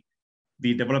the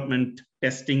development,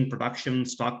 testing, production,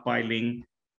 stockpiling,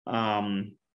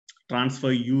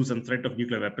 transfer, use, and threat of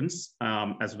nuclear weapons,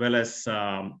 as well as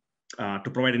to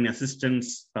provide any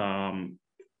assistance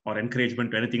or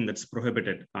encouragement to anything that's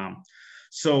prohibited.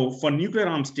 So for nuclear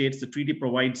armed states, the treaty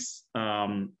provides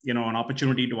an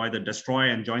opportunity to either destroy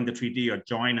and join the treaty, or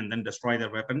join and then destroy their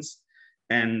weapons,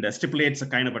 and stipulates a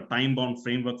kind of a time-bound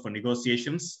framework for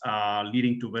negotiations,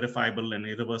 leading to verifiable and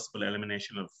irreversible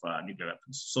elimination of nuclear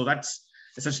weapons. So that's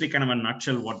essentially kind of a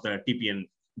nutshell what the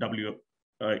TPNW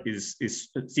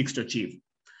seeks to achieve.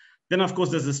 Then, of course,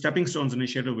 there's the Stepping Stones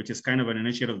initiative, which is kind of an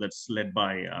initiative that's led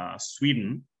by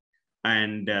Sweden,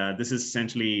 and this is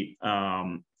essentially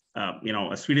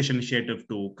a Swedish initiative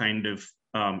to kind of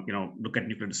look at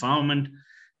nuclear disarmament.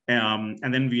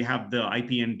 And then we have the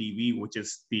IPNDV, which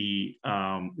is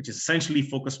essentially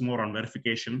focused more on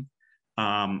verification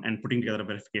and putting together a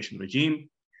verification regime.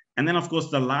 And then, of course,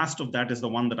 the last of that is the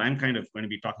one that I'm kind of going to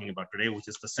be talking about today, which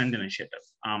is the SEND initiative.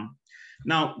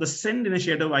 Now, the SEND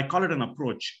initiative, I call it an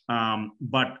approach,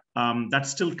 but that's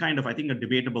still kind of, I think, a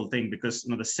debatable thing, because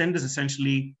the SEND is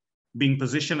essentially being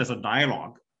positioned as a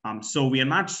dialogue. So we are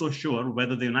not so sure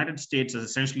whether the United States has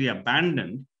essentially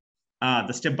abandoned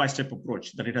the step-by-step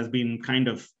approach that it has been kind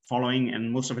of following, and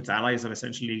most of its allies have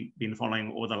essentially been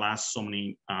following over the last so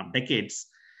many decades.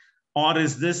 Or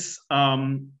is this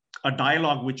a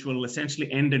dialogue which will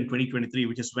essentially end in 2023,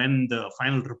 which is when the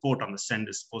final report on the SEND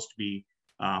is supposed to be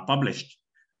published?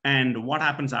 And what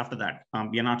happens after that?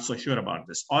 We are not so sure about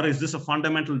this. Or is this a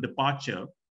fundamental departure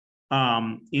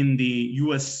in the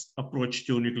US approach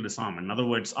to nuclear disarmament? In other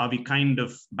words, are we kind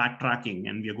of backtracking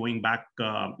and we are going back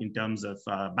in terms of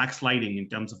backsliding in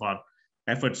terms of our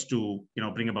efforts to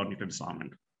bring about nuclear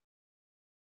disarmament?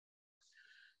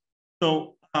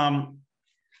 So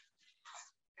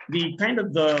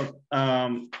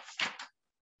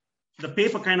the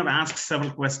paper kind of asks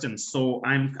several questions. So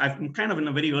I'm kind of in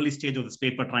a very early stage of this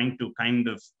paper trying to kind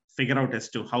of figure out as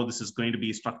to how this is going to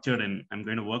be structured, and I'm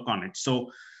going to work on it. So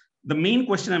the main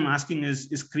question I'm asking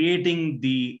is creating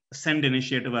the SEND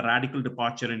initiative a radical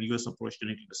departure in US approach to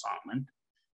nuclear disarmament?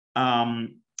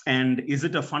 And is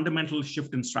it a fundamental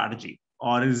shift in strategy,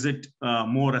 or is it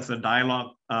more as a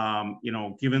dialogue,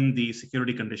 given the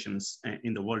security conditions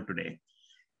in the world today?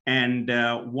 And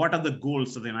what are the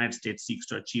goals that the United States seeks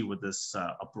to achieve with this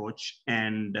approach?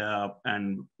 And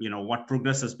what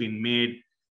progress has been made?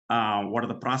 What are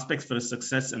the prospects for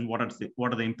success, and what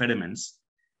are the impediments?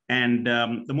 And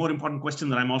the more important question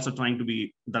that I'm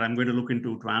going to look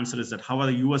into to answer is that how are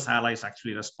the US allies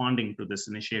actually responding to this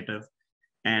initiative?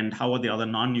 And how are the other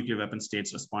non-nuclear weapon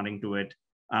states responding to it?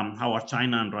 How are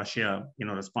China and Russia,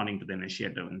 responding to the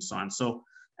initiative, and so on? So,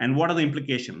 and what are the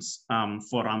implications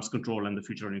for arms control and the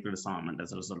future of nuclear disarmament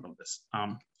as a result of this?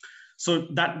 So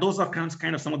those are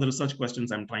kind of some of the research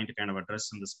questions I'm trying to kind of address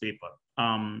in this paper.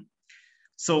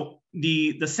 So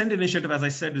the SEND initiative, as I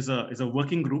said, is a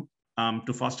working group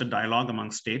to foster dialogue among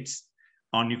states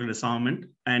on nuclear disarmament.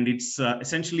 And it's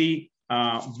essentially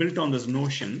built on this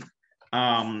notion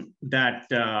that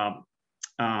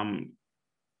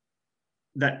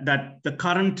the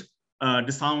current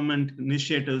disarmament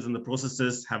initiatives and the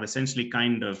processes have essentially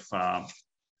kind of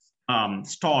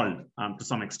stalled to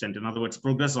some extent. In other words,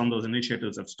 progress on those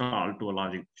initiatives have stalled to a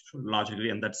large degree,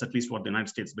 and that's at least what the United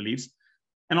States believes.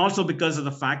 And also because of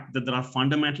the fact that there are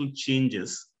fundamental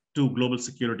changes to global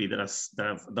security that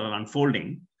are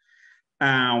unfolding,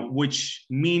 which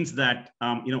means that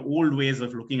old ways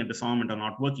of looking at disarmament are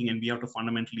not working, and we have to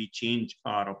fundamentally change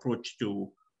our approach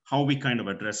to how we kind of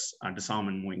address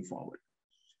disarmament moving forward.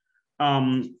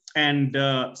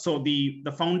 So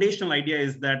the foundational idea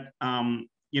is that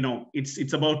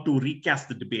it's about to recast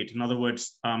the debate. In other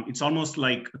words, it's almost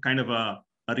like a kind of a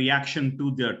reaction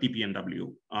to the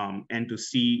TPNW, and to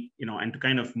see and to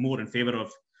kind of more in favor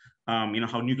of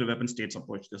how nuclear weapon states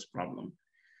approach this problem.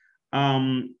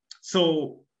 And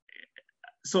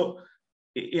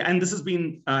this has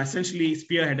been essentially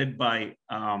spearheaded by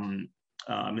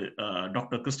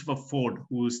Dr. Christopher Ford,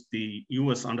 who's the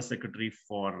U.S. Undersecretary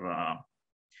for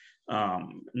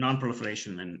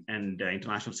Non-Proliferation and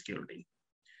International Security.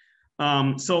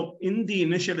 So in the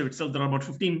initiative itself, there are about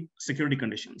 15 security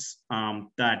conditions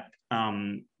that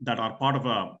are part of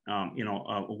a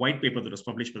white paper that was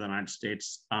published by the United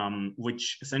States,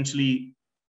 which essentially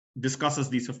discusses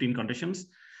these 15 conditions.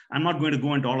 I'm not going to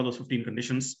go into all of those 15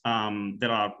 conditions.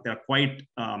 They're quite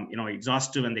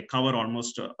exhaustive, and they cover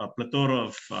almost a plethora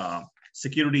of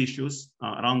security issues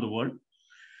around the world.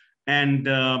 And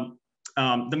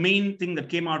the main thing that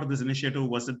came out of this initiative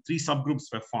was that 3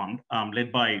 subgroups were formed,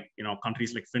 led by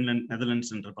countries like Finland,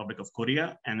 Netherlands, and the Republic of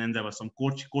Korea. And then there were some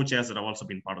co-chairs that have also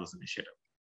been part of this initiative.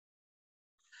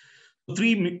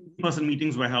 3 in-person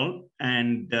meetings were held,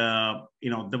 and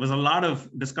there was a lot of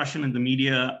discussion in the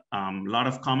media, a lot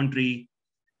of commentary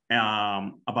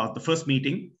about the first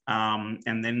meeting,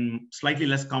 and then slightly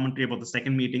less commentary about the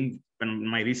second meeting. In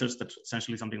my research, that's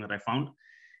essentially something that I found.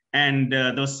 And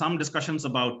there was some discussions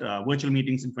about virtual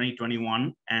meetings in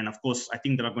 2021. And of course, I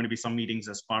think there are going to be some meetings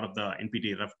as part of the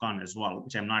NPT RevCon as well,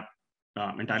 which I'm not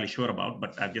entirely sure about,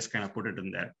 but I've just kind of put it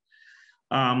in there.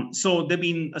 So there've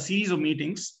been a series of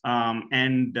meetings,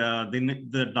 and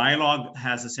the dialogue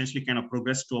has essentially kind of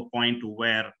progressed to a point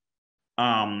where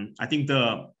I think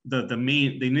the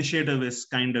initiative is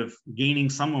kind of gaining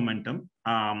some momentum.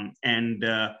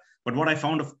 But what I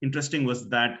found interesting was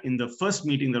that in the first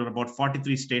meeting, there were about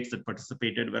 43 states that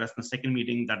participated, whereas in the second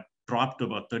meeting, that dropped to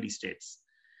about 30 states.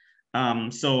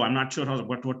 So I'm not sure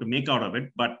what to make out of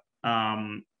it, but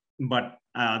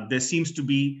there seems to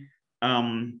be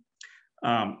kind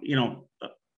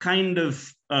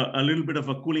of a little bit of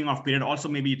a cooling off period. Also,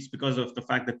 maybe it's because of the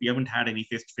fact that we haven't had any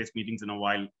face-to-face meetings in a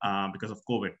while because of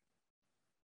COVID.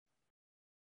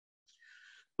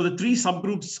 So the 3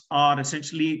 subgroups are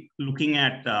essentially looking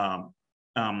at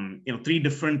 3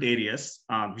 different areas,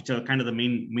 which are kind of the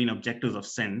main objectives of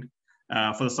SEND,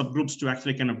 for the subgroups to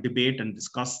actually kind of debate and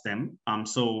discuss them.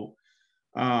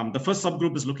 The first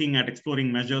subgroup is looking at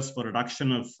exploring measures for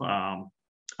reduction of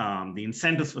the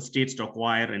incentives for states to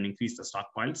acquire and increase the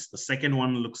stockpiles. The second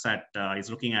one is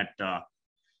looking at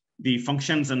the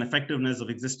functions and effectiveness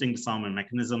of existing disarmament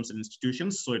mechanisms and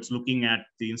institutions. So it's looking at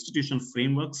the institutional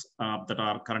frameworks that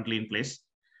are currently in place.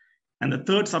 And the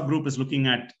third subgroup is looking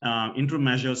at interim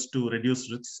measures to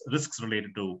reduce risks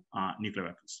related to nuclear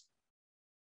weapons.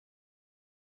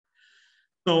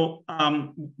 So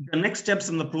the next steps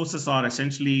in the process are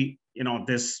essentially, I'm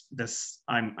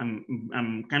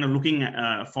kind of looking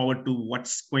forward to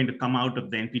what's going to come out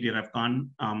of the NPT RevCon,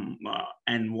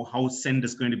 and how SEND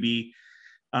is going to be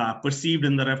perceived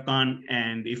in the RevCon,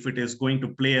 and if it is going to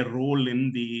play a role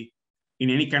in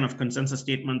any kind of consensus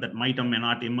statement that might or may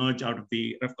not emerge out of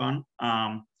the RevCon.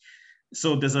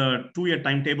 So there's a 2-year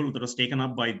timetable that was taken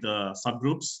up by the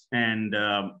subgroups. And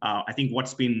I think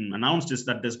what's been announced is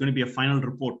that there's going to be a final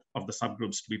report of the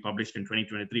subgroups to be published in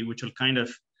 2023, which will kind of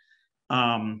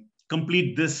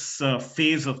complete this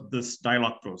phase of this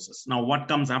dialogue process. Now, what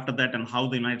comes after that and how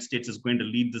the United States is going to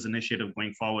lead this initiative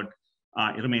going forward,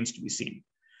 it remains to be seen.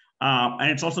 And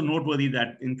it's also noteworthy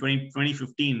that in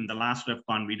 2015, the last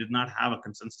RevCon, we did not have a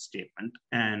consensus statement.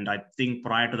 And I think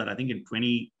prior to that, I think in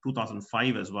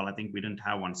 2005 as well, I think we didn't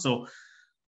have one. So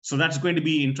that's going to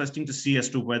be interesting to see as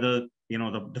to whether,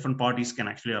 the different parties can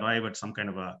actually arrive at some kind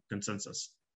of a consensus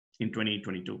in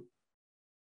 2022.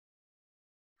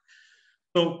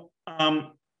 So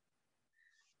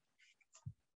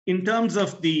in terms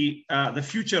of the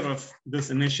future of this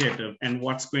initiative and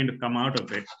what's going to come out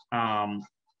of it,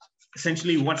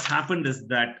 essentially what's happened is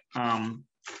that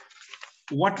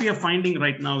what we are finding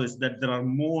right now is that there are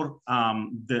more,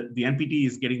 the NPT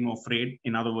is getting more frayed.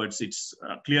 In other words, it's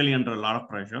clearly under a lot of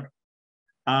pressure.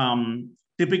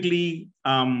 Typically,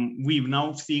 we've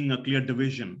now seen a clear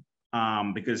division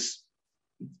because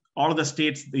all of the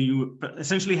states, you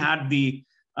essentially had the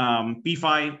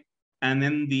P5 and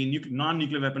then the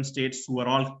non-nuclear weapon states who are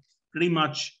all pretty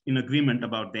much in agreement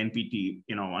about the NPT,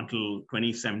 until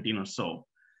 2017 or so.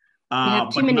 You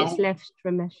have 2 minutes left,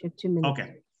 Ramesh. You have 2 minutes.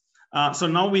 Okay. So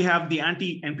now we have the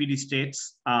anti-NPT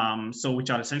states, which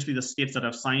are essentially the states that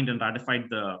have signed and ratified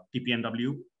the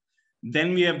TPNW.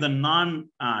 Then we have the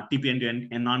non-TPNW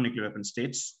and non-nuclear weapon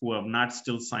states who have not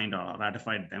still signed or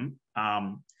ratified them.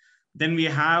 Then we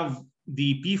have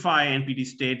the P5 NPT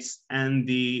states and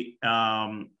the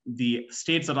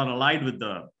states that are allied with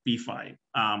the P5,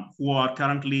 who are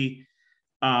currently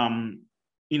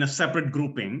in a separate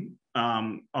grouping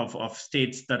of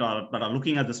states that are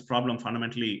looking at this problem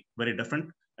fundamentally very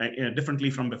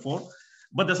differently from before.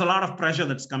 But there's a lot of pressure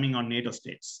that's coming on NATO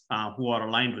states who are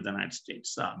aligned with the United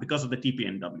States because of the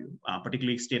TPNW,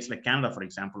 particularly states like Canada, for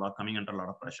example, are coming under a lot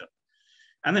of pressure.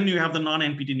 And then you have the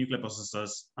non-NPT nuclear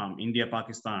possessors, India,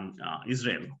 Pakistan,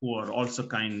 Israel, who are also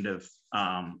kind of,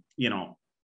 are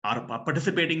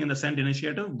participating in the CENT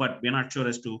initiative, but we're not sure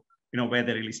as to, where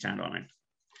they really stand on it.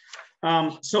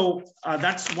 So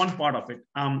that's one part of it.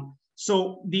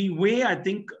 So the way I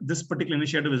think this particular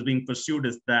initiative is being pursued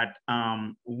is that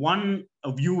one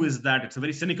view is that, it's a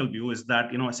very cynical view, is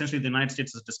that, essentially the United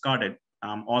States has discarded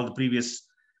all the previous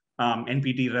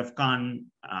NPT RevCon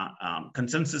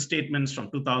consensus statements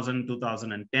from 2000,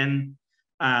 2010,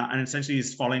 and essentially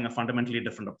is following a fundamentally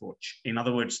different approach. In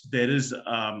other words,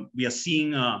 we are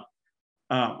seeing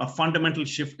a fundamental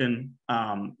shift in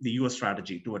the US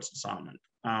strategy towards disarmament.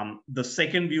 The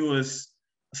second view is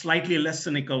slightly less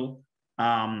cynical,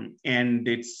 and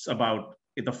it's about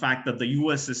the fact that the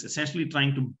US is essentially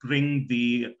trying to bring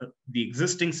the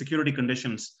existing security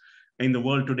conditions in the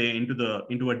world today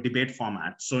into a debate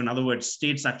format. So in other words,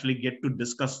 states actually get to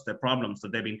discuss the problems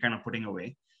that they've been kind of putting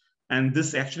away. And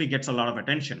this actually gets a lot of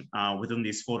attention within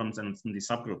these forums and in these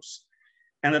subgroups.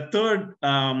 And the third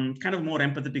kind of more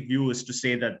empathetic view is to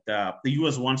say that the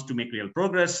US wants to make real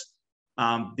progress.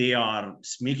 They are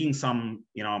making some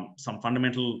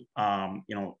fundamental,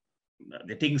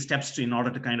 they're taking steps in order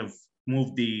to kind of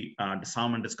move the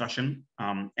disarmament discussion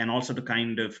and also to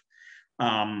kind of,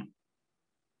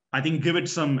 I think, give it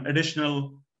some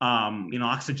additional,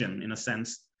 oxygen in a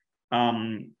sense,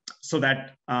 so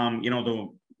that,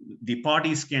 the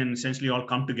parties can essentially all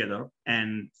come together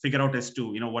and figure out as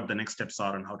to, what the next steps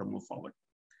are and how to move forward.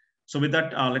 So with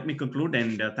that, let me conclude,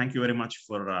 and thank you very much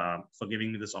for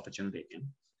giving me this opportunity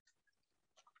again.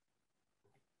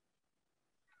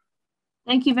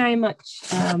 Thank you very much.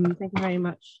 Thank you very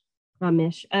much,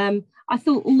 Ramesh. I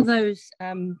thought all those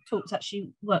talks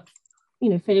actually worked,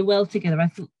 fairly well together. I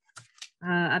thought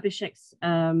Abhishek's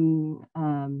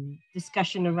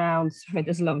discussion around, sorry,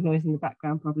 there's a lot of noise in the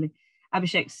background probably.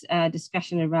 Abhishek's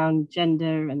discussion around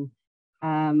gender and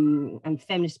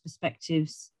feminist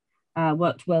perspectives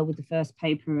worked well with the first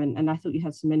paper, and I thought you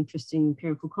had some interesting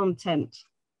empirical content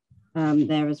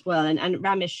there as well. And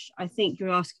Ramesh, I think you're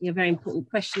asking a very important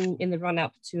question in the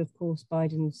run-up to, of course,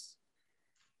 President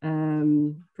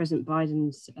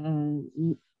Biden's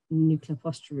nuclear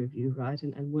posture review, right?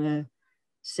 And where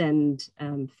send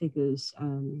figures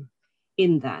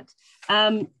in that.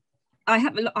 I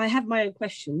have my own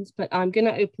questions, but I'm going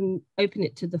to open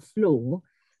it to the floor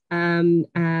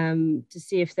to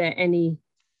see if there are any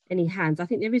hands. I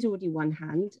think there is already one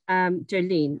hand,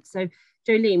 Jolene. So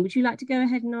Jolene, would you like to go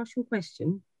ahead and ask your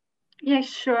question? Yes,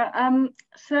 sure.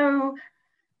 So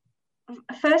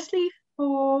firstly,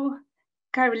 for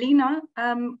Carolina,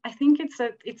 I think it's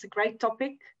a great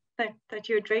topic that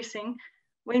you're addressing.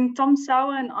 When Tom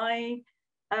Sauer and I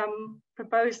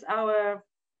proposed our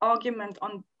argument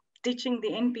on ditching the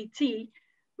NPT,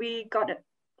 we got a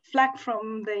flack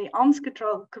from the arms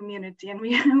control community, and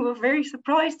we were very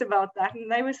surprised about that.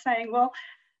 And they were saying, well,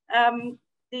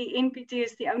 the NPT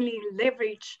is the only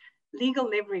legal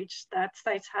leverage that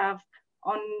states have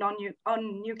on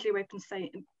nuclear weapons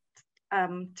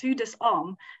to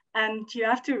disarm, and you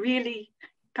have to really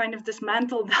kind of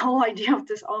dismantle the whole idea of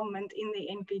disarmament in the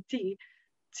NPT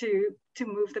to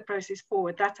move the process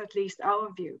forward. That's at least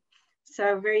our view.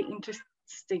 So very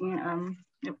interesting,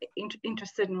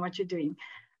 interested in what you're doing.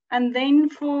 And then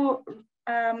for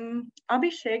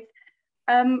Abhishek,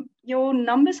 your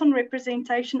numbers on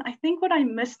representation, I think what I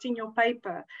missed in your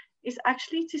paper is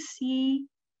actually to see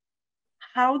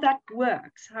how that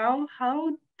works.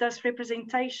 How does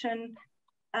representation,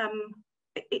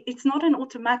 it's not an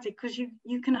automatic, because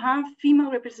you can have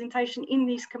female representation in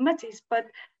these committees, but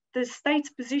the state's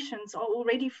positions are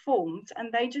already formed and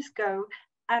they just go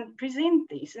and present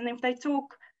these. And if they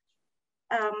talk,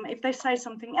 if they say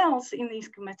something else in these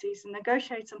committees and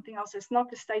negotiate something else that's not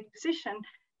the state position,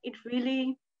 it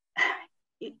really,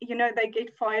 they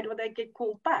get fired or they get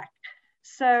called back.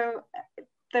 So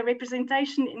the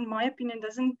representation, in my opinion,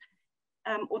 doesn't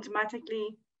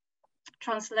automatically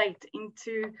translate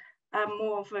into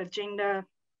more of a gender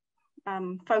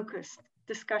focused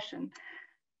discussion.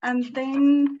 And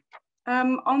then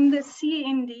on the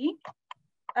CND,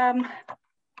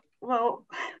 well,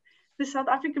 the South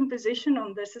African position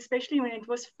on this, especially when it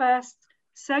was first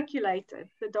circulated,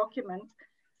 the document,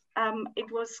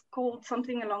 it was called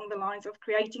something along the lines of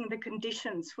creating the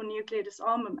conditions for nuclear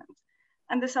disarmament.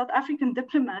 And the South African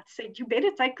diplomat said, you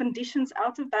better take conditions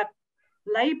out of that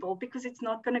label because it's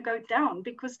not going to go down,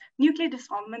 because nuclear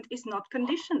disarmament is not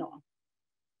conditional.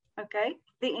 Okay,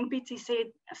 the NPT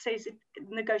says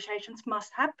negotiations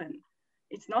must happen.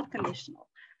 It's not conditional.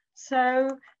 So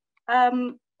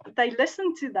they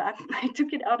listened to that, they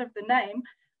took it out of the name,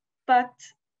 but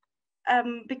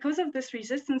because of this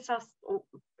resistance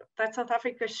that South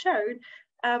Africa showed,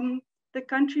 the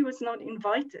country was not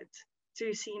invited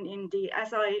to CND,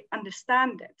 as I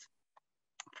understand it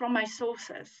from my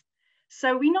sources.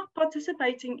 So we're not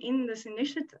participating in this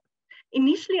initiative.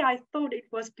 Initially, I thought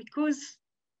it was because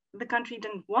the country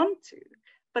didn't want to,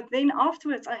 but then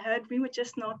afterwards I heard we were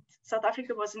just not, South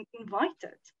Africa wasn't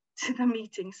invited to the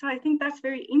meeting. So I think that's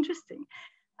very interesting.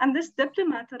 And this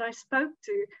diplomat that I spoke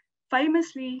to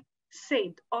famously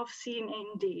said of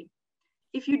CND,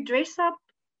 if you dress up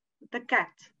the cat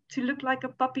to look like a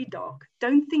puppy dog,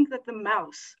 don't think that the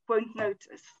mouse won't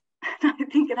notice. And I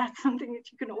think that's something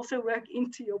that you can also work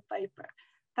into your paper.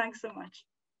 Thanks so much.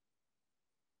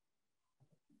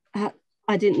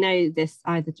 I didn't know this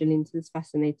either, Jolene, so it's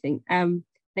fascinating.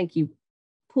 Thank you.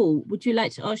 Paul, would you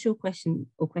like to ask your question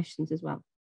or questions as well?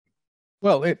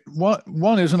 Well,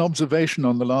 one is an observation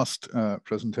on the last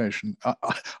presentation.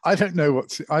 I don't know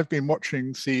I've been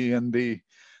watching CND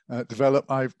develop.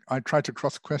 I tried to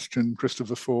cross-question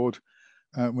Christopher Ford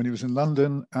when he was in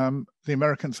London. The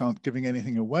Americans aren't giving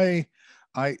anything away.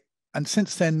 And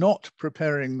since they're not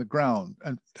preparing the ground,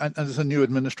 and there's a new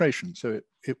administration, so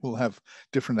it will have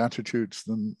different attitudes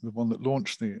than the one that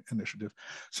launched the initiative.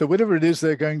 So whatever it is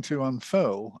they're going to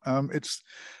unfurl,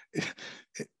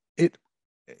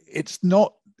 it's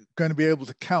not going to be able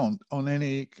to count on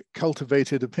any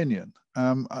cultivated opinion.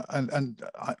 And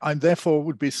I therefore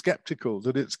would be skeptical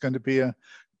that it's going to be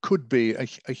could be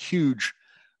a huge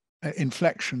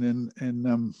inflection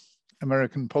in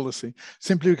American policy,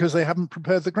 simply because they haven't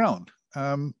prepared the ground.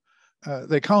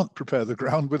 They can't prepare the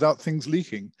ground without things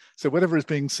leaking. So whatever is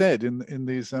being said in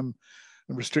these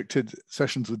restricted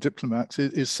sessions with diplomats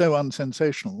is so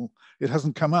unsensational, it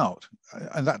hasn't come out.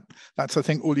 And that's I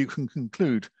think all you can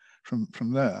conclude from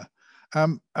there.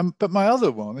 But my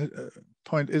other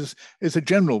point is a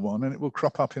general one, and it will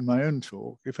crop up in my own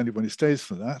talk if anybody stays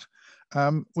for that,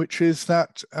 which is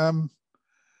that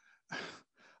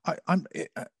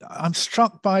I'm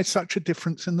struck by such a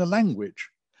difference in the language.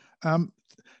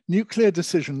 Nuclear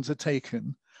decisions are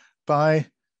taken by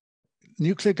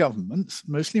nuclear governments,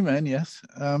 mostly men, yes,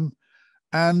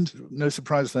 and no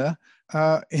surprise there,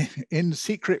 in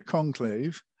secret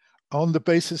conclave on the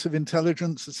basis of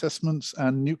intelligence assessments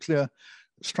and nuclear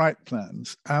strike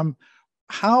plans.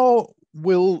 How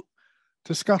will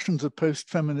discussions of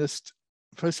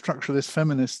post-structuralist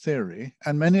feminist theory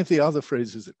and many of the other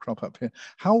phrases that crop up here,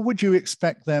 how would you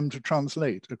expect them to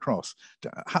translate across?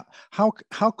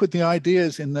 How could the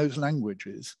ideas in those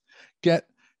languages get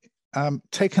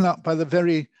taken up by the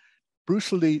very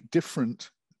brutally different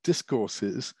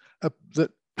discourses that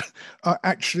are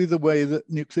actually the way that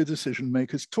nuclear decision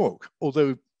makers talk,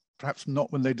 although perhaps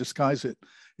not when they disguise it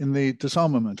in the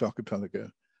disarmament archipelago?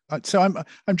 So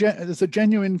there's a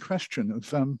genuine question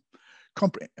of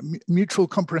mutual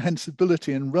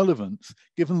comprehensibility and relevance,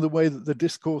 given the way that the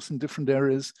discourse in different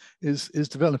areas is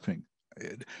developing.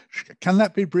 Can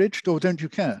that be bridged, or don't you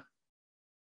care?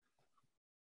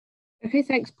 Okay,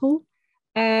 thanks, Paul.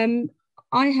 I'm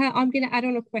going to add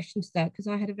on a question to that, because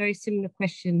I had a very similar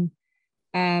question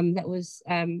that was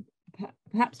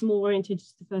perhaps more oriented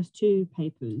to the first two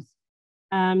papers.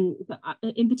 But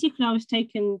in particular, I was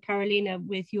taken, Carolina,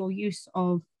 with your use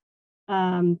of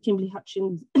Kimberly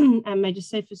Hutchins and Major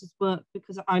Safers' work,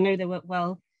 because I know they work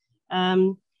well.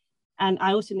 And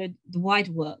I also know the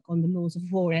wider work on the laws of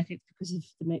war ethics because of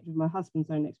the nature of my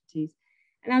husband's own expertise.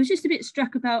 And I was just a bit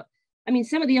struck about, I mean,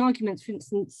 some of the arguments, for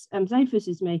instance, Safers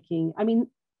is making, I mean,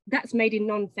 that's made in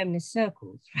non-feminist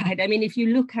circles, right? I mean, if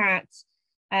you look at,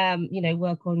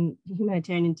 work on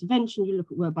humanitarian intervention, you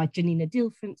look at work by Janina Dill,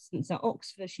 for instance, at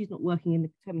Oxford, she's not working in the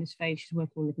feminist phase, she's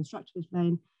working on the constructivist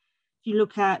vein. If you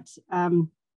look at,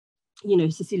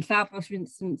 Cécile Fabre, for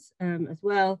instance, as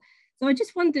well. So I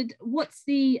just wondered, what's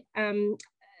the I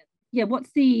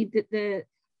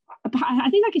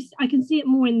think I can see it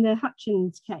more in the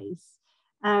Hutchins case,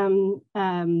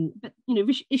 but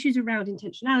issues around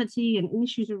intentionality and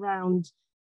issues around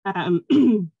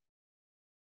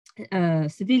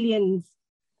civilians,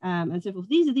 and so forth.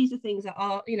 These are things that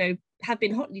are, have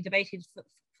been hotly debated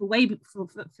for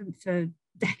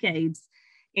decades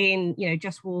in,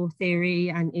 just war theory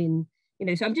and in,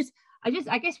 so I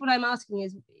guess what I'm asking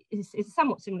is a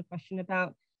somewhat similar question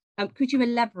about, could you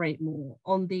elaborate more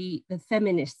on the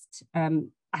feminist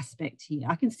aspect here?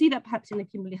 I can see that perhaps in the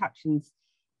Kimberly Hutchins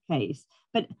case,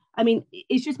 but I mean,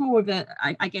 it's just more of a,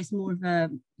 I guess more of a,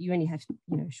 you only have,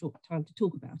 a short time to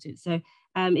talk about it. So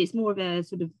it's more of a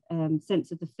sort of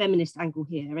sense of the feminist angle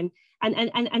here. And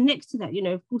next to that,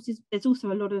 of course, there's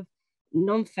also a lot of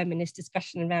non-feminist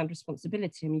discussion around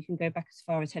responsibility. I mean, you can go back as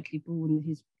far as Hedley Ball and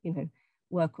his,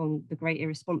 work on the great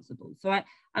irresponsible. So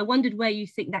I wondered where you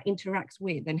think that interacts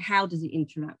with, and how does it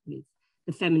interact with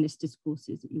the feminist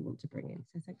discourses that you want to bring in?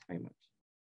 So thanks very much.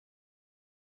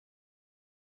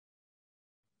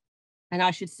 And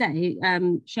I should say,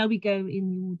 shall we go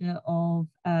in the order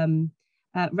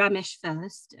of Ramesh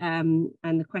first, and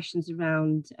the questions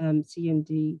around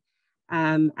CND,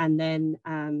 and then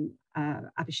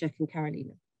Abhishek and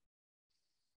Carolina?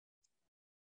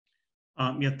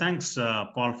 Yeah, thanks,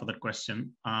 Paul, for that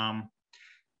question.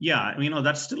 Yeah,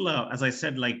 that's still, as I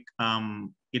said,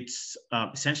 it's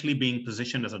essentially being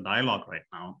positioned as a dialogue right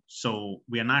now. So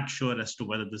we are not sure as to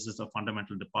whether this is a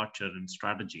fundamental departure in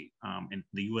strategy, in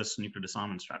the US nuclear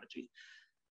disarmament strategy.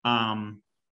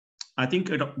 I think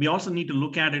we also need to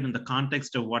look at it in the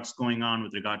context of what's going on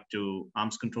with regard to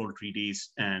arms control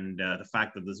treaties and the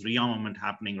fact that there's rearmament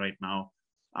happening right now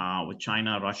with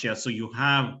China, Russia. So you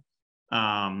have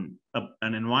an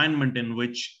environment in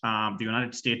which the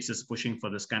United States is pushing for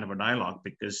this kind of a dialogue,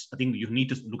 because I think you need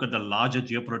to look at the larger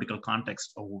geopolitical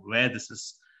context of where this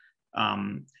is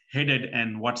headed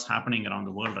and what's happening around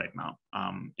the world right now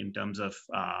in terms of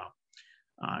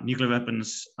nuclear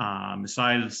weapons,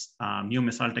 missiles, new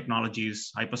missile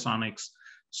technologies, hypersonics.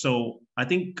 So I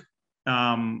think,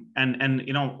 one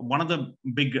of the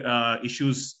big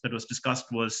issues that was discussed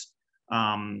was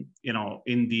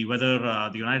in the whether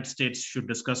the United States should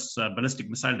discuss ballistic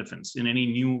missile defense in any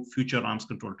new future arms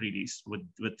control treaties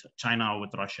with China or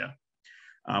with Russia,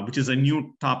 which is a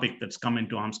new topic that's come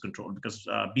into arms control, because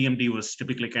BMD was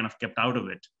typically kind of kept out of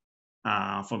it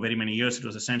for very many years. It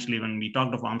was essentially, when we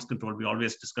talked of arms control, we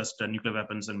always discussed nuclear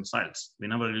weapons and missiles. We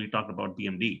never really talked about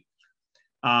BMD.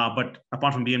 But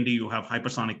apart from BMD, you have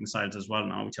hypersonic missiles as well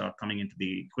now, which are coming into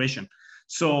the equation.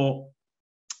 So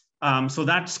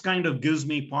that's kind of gives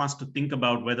me pause to think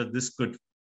about whether this could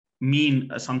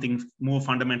mean something more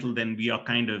fundamental than we are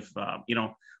kind of,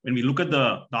 when we look at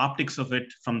the optics of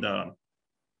it from the,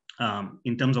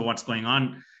 in terms of what's going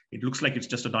on, it looks like it's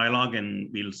just a dialogue, and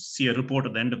we'll see a report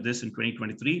at the end of this in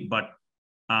 2023. But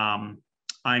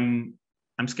I'm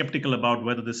skeptical about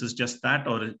whether this is just that,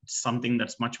 or it's something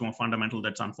that's much more fundamental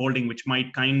that's unfolding, which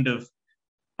might kind of,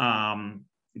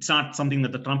 it's not something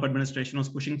that the Trump administration was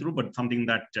pushing through, but something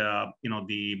that the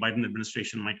Biden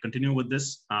administration might continue with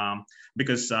this,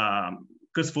 because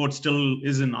Chris Ford still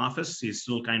is in office. He's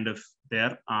still kind of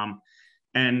there.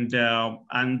 And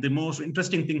the most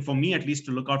interesting thing for me, at least,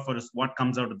 to look out for is what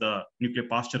comes out of the nuclear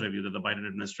posture review that the Biden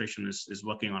administration is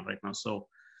working on right now. So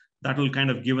that will kind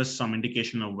of give us some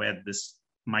indication of where this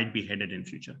might be headed in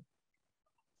future.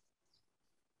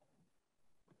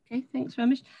 Okay, thanks,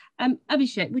 Ramesh.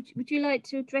 Abhishek, would you like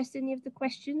to address any of the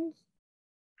questions?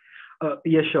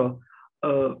 Yeah, sure.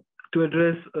 To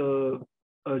address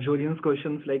Julian's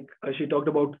questions, she talked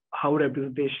about how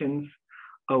representations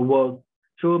work.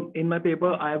 So in my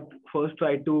paper, I have first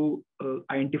tried to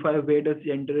identify where does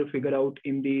gender figure out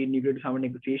in the nuclear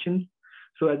disarmament negotiations.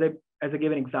 So as I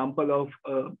gave an example of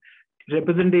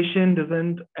representation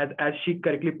doesn't, as she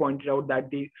correctly pointed out, that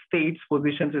the state's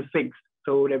positions is fixed.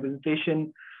 So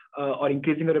representation or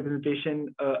increasing the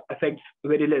representation affects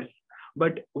very less.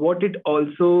 But what it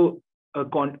also,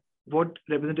 what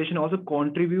representation also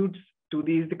contributes to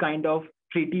these the kind of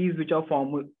treaties which are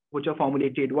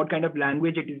formulated, what kind of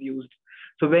language it is used.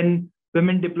 So when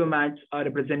women diplomats are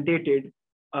represented, it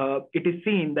is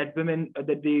seen that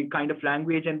that the kind of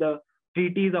language and the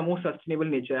treaties are more sustainable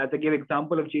nature. As I gave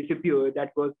example of JCPOA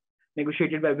that was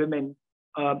negotiated by women,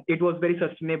 it was very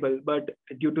sustainable, but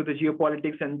due to the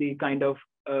geopolitics and the kind of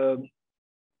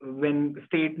when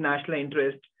state national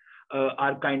interests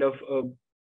are kind of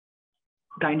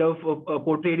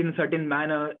portrayed in a certain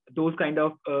manner, those kind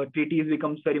of treaties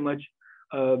becomes very much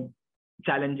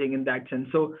challenging in that sense.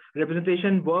 So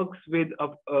representation works with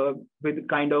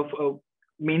kind of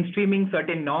mainstreaming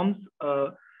certain norms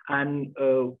and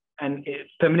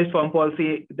feminist foreign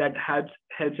policy that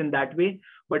helps in that way.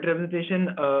 But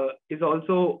representation is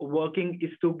also working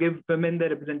is to give women the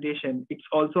representation. It's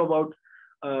also about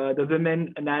the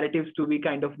women narratives to be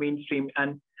kind of mainstream.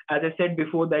 And as I said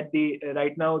before, that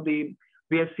right now we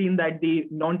have seen that the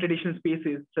non-traditional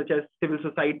spaces such as civil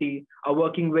society are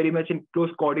working very much in close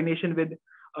coordination with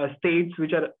states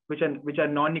which are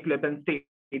non-nuclear weapon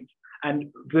states,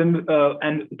 and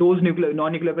those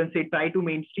non-nuclear weapon states try to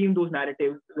mainstream those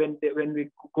narratives when we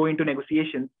go into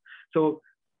negotiations. So,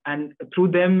 and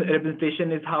through them,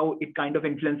 representation is how it kind of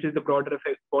influences the broader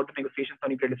negotiations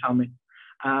on nuclear disarmament.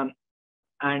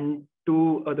 And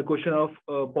to the question of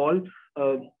Paul,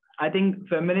 I think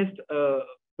feminists,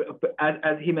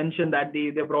 as he mentioned, that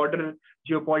the broader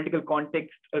geopolitical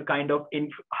context kind of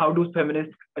how do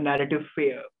feminist narratives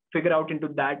figure out into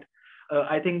that?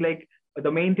 I think like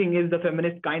the main thing is the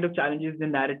feminist kind of challenges the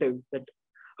narrative that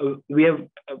we have.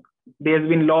 There's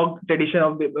been long tradition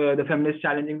of the feminists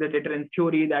challenging the deterrence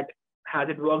theory, that has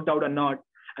it worked out or not,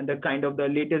 and the kind of the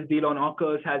latest deal on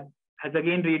AUKUS has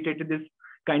again reiterated this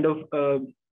kind of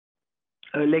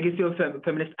legacy of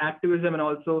feminist activism, and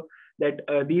also that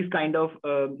these kind of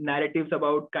narratives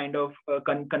about kind of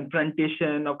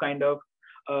confrontation or kind of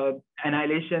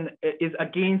annihilation is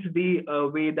against the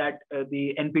way that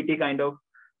the NPT kind of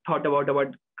thought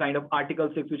about kind of Article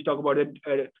 6, which talk about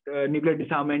nuclear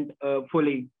disarmament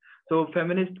fully. So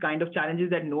feminist kind of challenges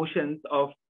that notions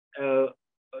of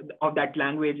that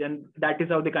language, and that is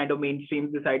how they kind of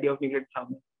mainstream this idea of nuclear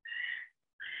disarmament.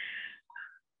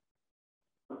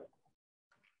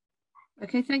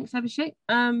 Okay, thanks, Abhishek.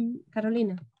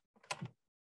 Carolina.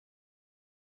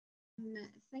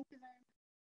 Thank you very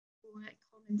much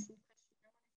for comments and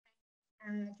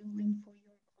questions. Julian, for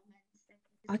your comments.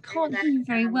 I can't hear you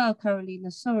very well,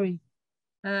 Carolina. Sorry.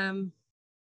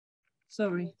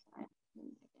 Sorry.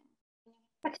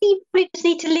 I think you probably just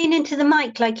need to lean into the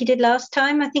mic like you did last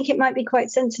time. I think it might be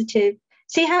quite sensitive.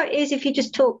 See how it is if you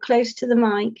just talk close to the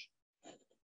mic.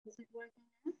 Is it working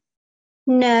now?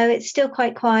 No, it's still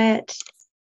quite quiet.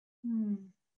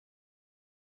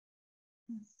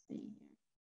 Let's see.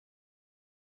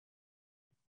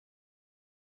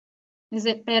 Is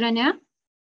it better now?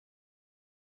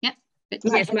 Yeah.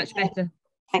 Yes, much better.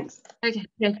 Thanks. Okay,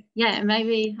 good. Yeah,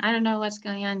 maybe I don't know what's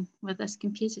going on with this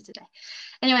computer today.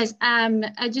 Anyways,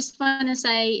 I just want to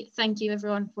say thank you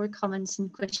everyone for comments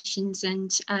and questions, and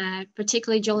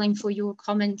particularly Jolene for your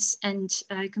comments. And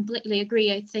I completely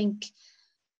agree. I think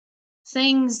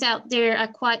things out there are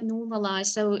quite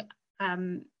normalized. So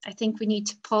I think we need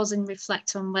to pause and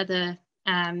reflect on whether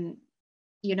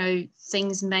you know,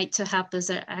 things made to happen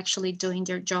are actually doing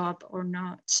their job or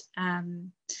not.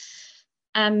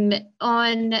 On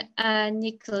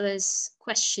Nicola's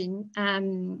question,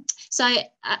 so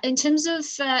in terms of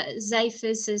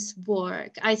Zephyrs'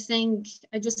 work, I think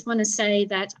I just want to say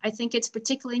that I think it's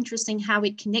particularly interesting how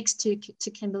it connects to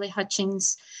Kimberly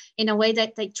Hutchins in a way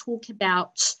that they talk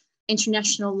about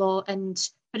international law and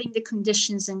putting the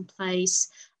conditions in place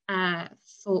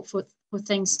for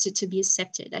things to be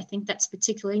accepted. I think that's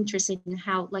particularly interesting in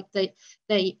how like they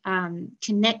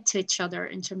connect to each other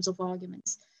in terms of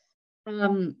arguments.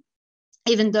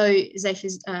 Even though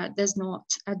Zephyrs does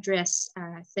not address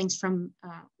things from a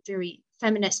very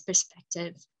feminist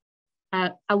perspective,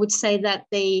 I would say that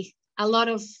a lot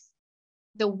of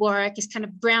the work is kind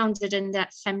of grounded in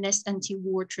that feminist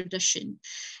anti-war tradition,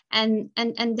 and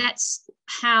that's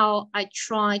how I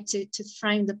try to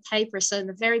frame the paper. So in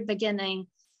the very beginning,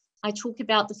 I talk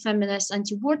about the feminist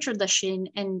anti-war tradition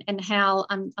and how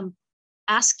I'm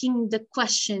asking the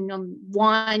question on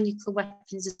why nuclear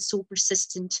weapons is so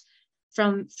persistent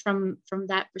from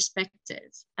that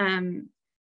perspective.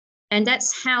 And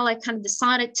that's how I kind of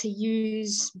decided to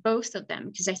use both of them,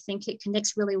 because I think it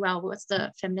connects really well with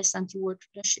the feminist anti-war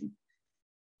tradition.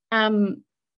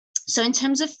 So in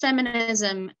terms of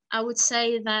feminism, I would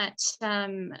say that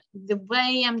the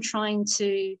way I'm trying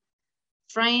to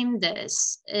frame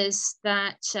this is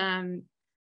that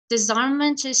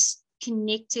disarmament is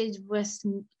connected with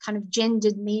kind of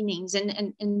gendered meanings,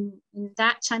 and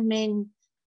that I mean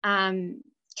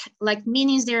like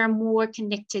meanings that are more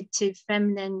connected to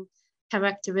feminine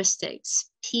characteristics,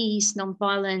 peace,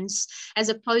 nonviolence, as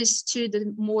opposed to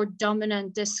the more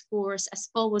dominant discourse, as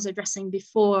Paul was addressing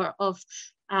before, of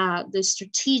the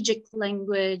strategic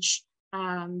language,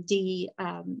 talking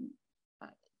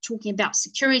about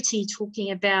security,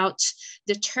 talking about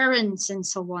deterrence, and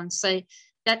so on. So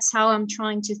that's how I'm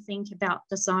trying to think about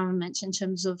disarmament in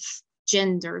terms of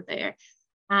gender there.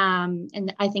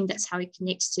 And I think that's how it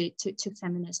connects to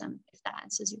feminism, if that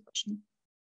answers your question.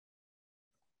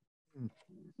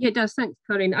 Yeah, it does. Thanks,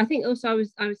 Colin. I think also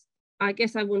I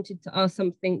guess I wanted to ask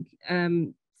something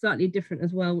slightly different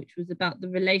as well, which was about the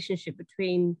relationship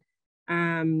between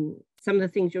some of the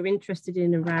things you're interested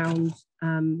in around,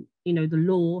 you know, the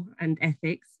law and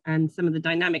ethics and some of the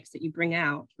dynamics that you bring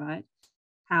out, right?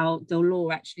 How the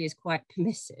law actually is quite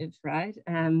permissive, right?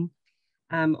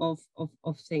 Of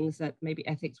things that maybe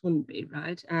ethics wouldn't be,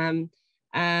 right?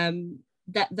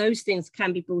 That those things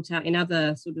can be brought out in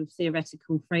other sort of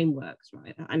theoretical frameworks,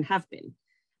 right? And have been.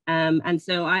 And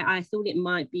so I thought it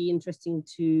might be interesting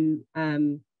to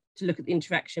look at the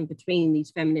interaction between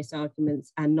these feminist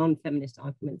arguments and non-feminist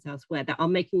arguments elsewhere that are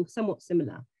making somewhat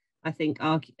similar, I think,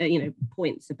 you know,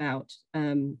 points about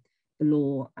the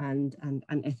law and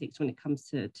ethics when it comes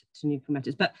to nuclear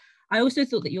matters. But I also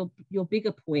thought that your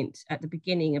bigger point at the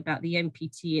beginning about the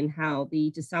NPT and how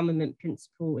the disarmament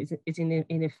principle is in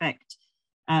effect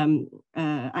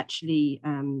actually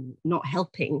not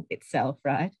helping itself,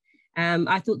 right?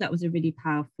 I thought that was a really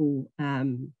powerful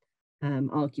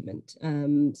argument.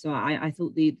 So I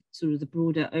thought the sort of the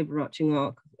broader overarching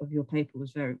arc of your paper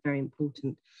was very, very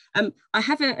important. I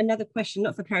have another question,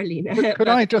 not for Carolina. Could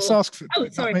I just ask? Oh,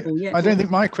 sorry, Paul. Yeah, I don't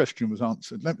think my question was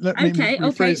answered. Let me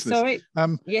rephrase this. Sorry.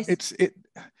 Yes.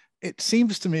 It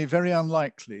seems to me very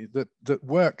unlikely that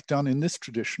work done in this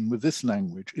tradition with this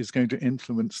language is going to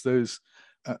influence those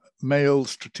male,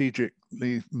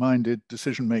 strategically minded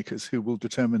decision makers who will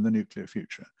determine the nuclear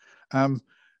future.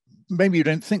 Maybe you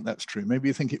don't think that's true. Maybe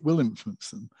you think it will influence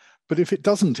them. But if it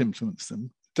doesn't influence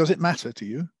them, does it matter to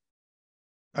you?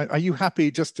 Are you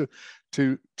happy just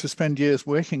to spend years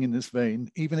working in this vein,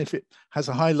 even if it has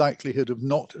a high likelihood of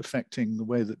not affecting the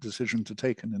way that decisions are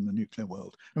taken in the nuclear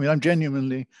world? I mean, I'm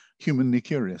genuinely humanly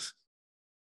curious.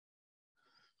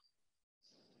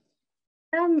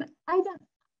 I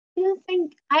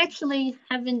actually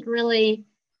haven't really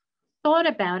thought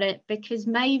about it, because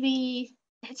maybe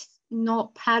it's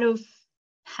not part of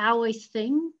how I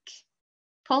think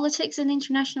politics and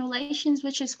international relations,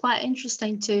 which is quite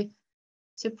interesting to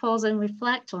pause and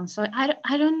reflect on. So I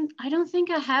don't think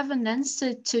I have an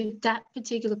answer to that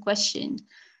particular question.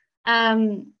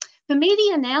 For me,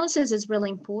 the analysis is really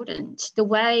important. The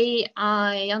way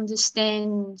I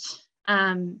understand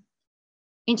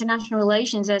international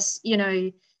relations as, you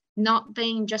know, not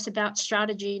being just about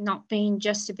strategy, not being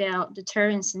just about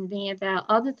deterrence, and being about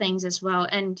other things as well,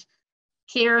 and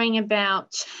caring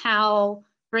about how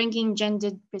bringing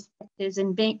gendered perspectives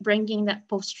and bringing that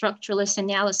post-structuralist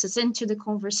analysis into the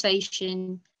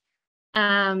conversation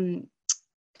kind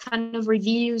of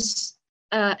reviews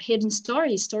hidden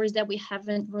stories that we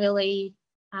haven't really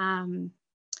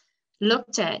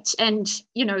looked at. And,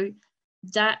 you know,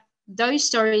 that those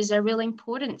stories are really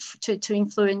important to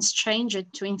influence change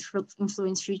and to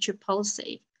influence future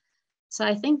policy. So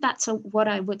I think that's what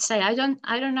I would say. I don't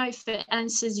know if it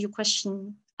answers your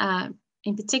question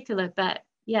in particular, but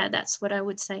yeah, that's what I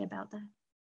would say about that.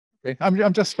 Okay,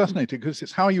 I'm just fascinated because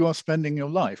it's how you are spending your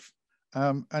life,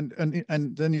 and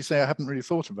then you say I haven't really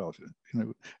thought about it. You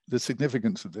know, the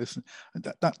significance of this.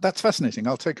 That's fascinating.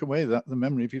 I'll take away the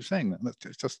memory of you saying that.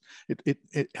 That's just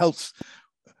it helps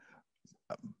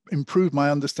improve my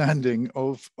understanding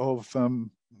of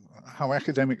how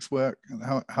academics work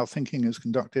and how thinking is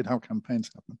conducted, how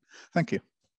campaigns happen. Thank you.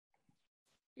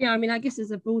 Yeah, I mean, I guess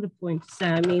there's a broader point to say.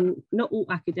 I mean, not all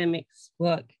academics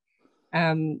work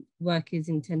is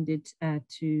intended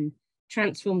to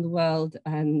transform the world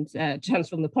and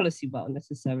transform the policy world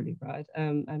necessarily, right?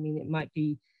 I mean, it might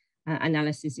be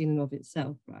analysis in and of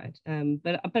itself, right?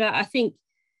 But I think,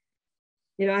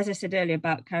 you know, as I said earlier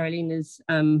about Carolina's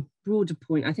broader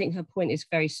point, I think her point is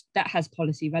that has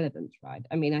policy relevance, right?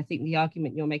 I mean, I think the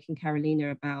argument you're making, Carolina,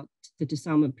 about the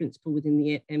disarmament principle within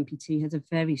the NPT has a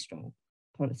very strong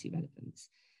policy relevance.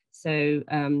 So, you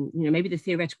know, maybe the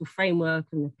theoretical framework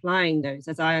and applying those,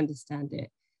 as I understand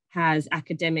it, has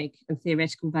academic and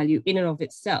theoretical value in and of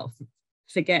itself.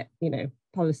 Forget, you know,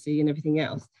 policy and everything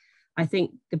else. I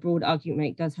think the broad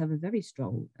argument does have a very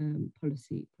strong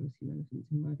policy relevance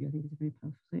in my view. I think it's a very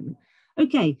powerful statement.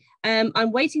 Okay,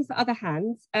 I'm waiting for other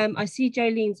hands. I see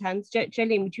Jolene's hands.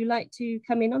 Jolene, would you like to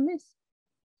come in on this?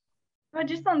 Well,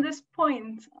 just on this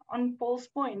point, on Paul's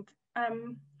point, I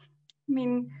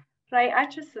mean, Ray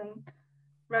Atchison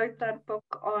wrote that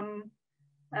book on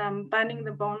banning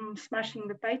the bomb, smashing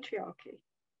the patriarchy.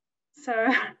 So,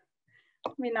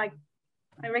 I mean, I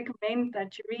recommend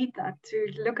that you read that to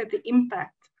look at the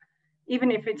impact,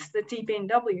 even if it's the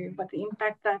TPNW, but the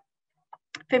impact that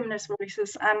feminist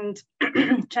voices and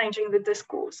changing the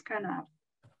discourse can have.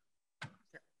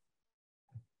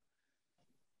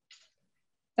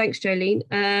 Thanks, Jolene.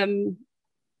 I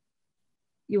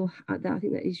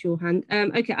think that is your hand.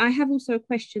 Okay, I have also a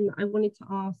question that I wanted to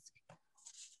ask.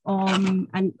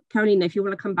 And Carolina, if you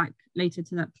want to come back later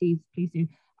to that, please do.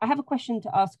 I have a question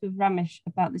to ask of Ramesh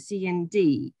about the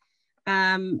CND.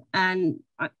 And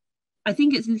I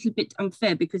think it's a little bit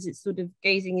unfair because it's sort of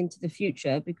gazing into the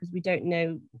future, because we don't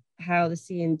know how the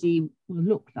CND will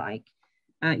look like,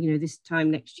 this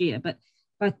time next year. But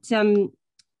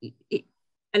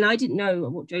and I didn't know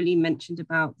what Jolene mentioned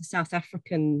about the South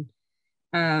African,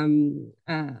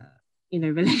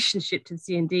 relationship to the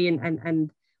CND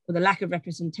and or the lack of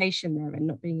representation there and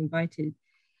not being invited.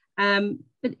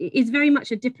 But it's very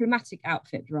much a diplomatic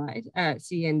outfit, right?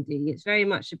 CND. It's very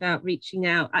much about reaching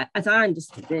out, as I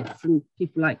understood it from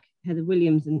people like Heather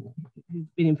Williams and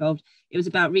who've been involved. It was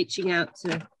about reaching out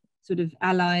to sort of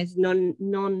allies,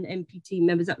 non-NPT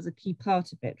members. That was a key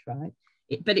part of it, right?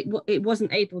 But it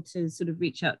wasn't able to sort of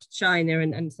reach out to China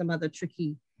and some other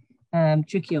trickier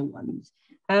ones.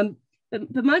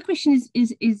 But my question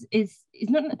is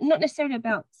not necessarily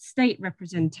about state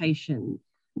representation.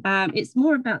 It's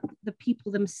more about the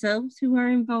people themselves who are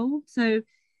involved. So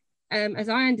as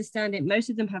I understand it, most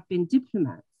of them have been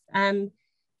diplomats, and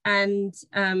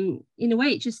in a way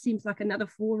it just seems like another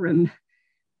forum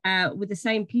with the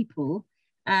same people,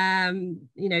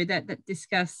 that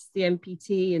discuss the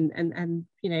NPT and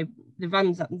the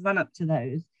run up to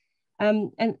those.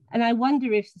 And I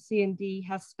wonder if the CND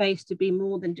has space to be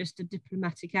more than just a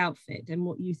diplomatic outfit, and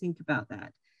what you think about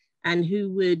that, and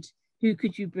who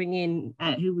could you bring in,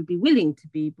 who would be willing to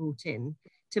be brought in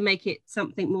to make it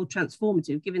something more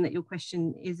transformative, given that your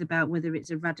question is about whether it's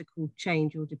a radical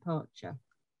change or departure?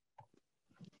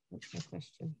 That's my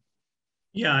question.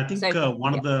 Yeah, I think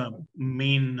one of the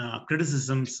main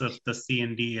criticisms of the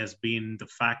CND has been the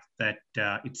fact that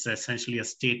it's essentially a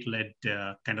state-led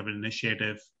kind of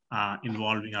initiative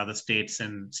involving other states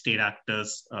and state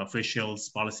actors, officials,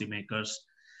 policymakers,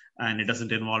 and it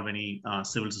doesn't involve any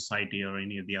civil society or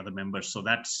any of the other members. So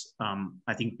that's,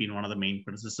 I think, been one of the main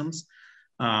criticisms.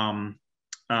 I'm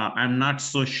not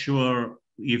so sure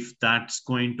if that's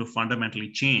going to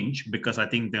fundamentally change, because I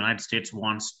think the United States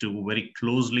wants to very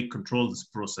closely control this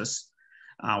process.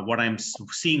 What I'm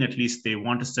seeing, at least, they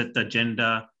want to set the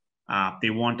agenda. They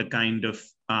want to kind of,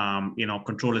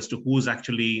 control as to who's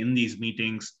actually in these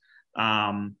meetings,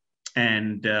 and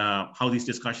how these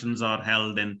discussions are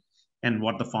held, and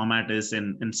what the format is.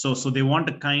 And so they want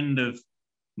to kind of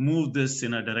move this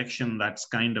in a direction that's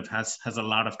kind of has a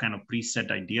lot of kind of preset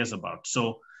ideas about.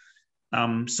 So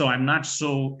I'm not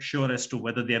so sure as to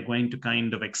whether they are going to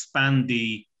kind of expand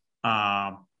the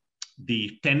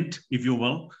tent, if you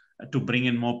will, to bring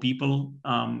in more people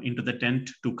into the tent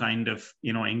to kind of,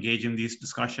 engage in these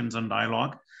discussions and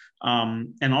dialogue.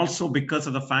 And also because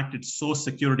of the fact it's so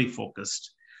security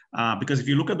focused. Because if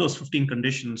you look at those 15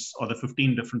 conditions or the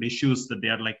 15 different issues that they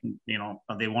are like,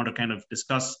 they want to kind of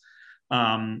discuss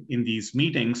in these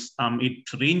meetings,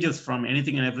 it ranges from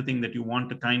anything and everything that you want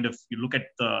to kind of, you look at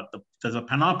there's a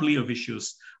panoply of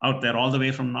issues out there, all the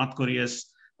way from North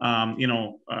Korea's,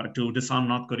 to disarm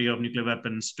North Korea of nuclear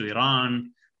weapons, to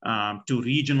Iran, to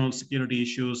regional security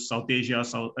issues, South Asia,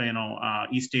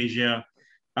 East Asia,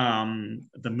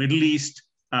 the Middle East,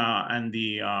 and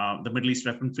the Middle East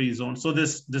weapon-free zone. So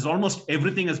there's almost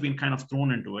everything has been kind of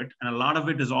thrown into it, and a lot of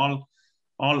it is all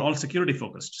security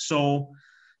focused.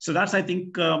 So that's, I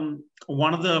think,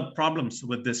 one of the problems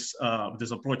with this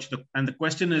approach. And the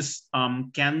question is,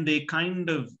 can they kind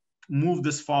of move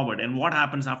this forward? And what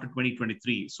happens after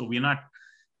 2023? So we're not,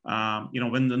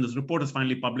 when this report is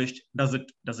finally published, does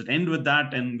it end with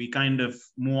that and we kind of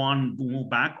move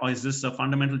back, or is this a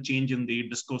fundamental change in the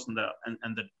discourse and that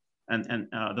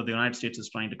the United States is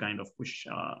trying to kind of push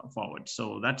forward?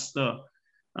 So that's the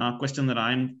question that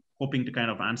I'm hoping to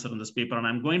kind of answer in this paper. And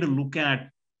I'm going to look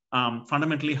at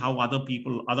fundamentally how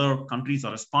other countries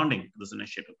are responding to this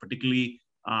initiative, particularly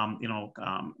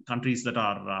countries that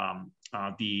are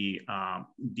the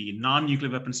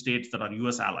non-nuclear weapon states that are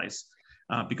US allies,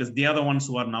 because they are the ones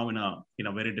who are now in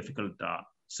a very difficult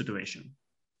situation.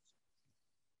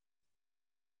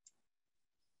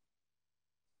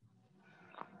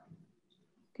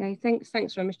 Okay,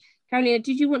 thanks, Ramesh. Carolina,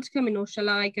 did you want to come in, or shall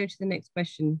I go to the next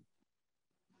question?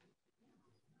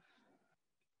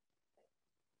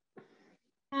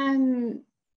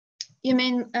 You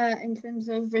mean in terms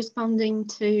of responding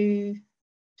to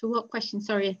what question?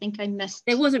 Sorry, I think I missed.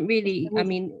 There wasn't really, I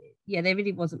mean, yeah, there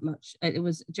really wasn't much. It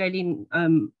was Jolene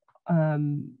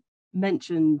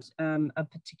mentioned a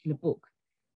particular book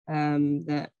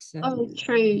that. Oh,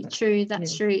 true.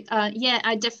 That's true. Yeah,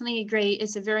 I definitely agree.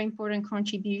 It's a very important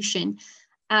contribution.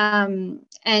 And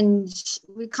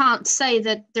we can't say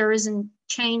that there isn't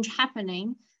change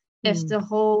happening if the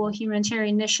whole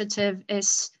humanitarian initiative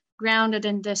is grounded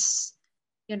in this,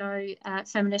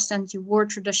 feminist anti-war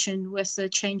tradition with the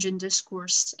change in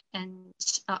discourse and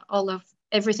all of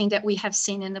everything that we have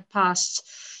seen in the past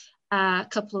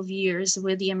couple of years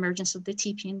with the emergence of the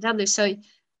TPNW. So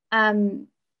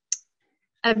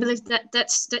I believe that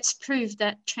that's proof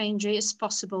that change is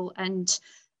possible, and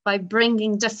by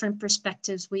bringing different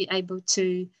perspectives, we're able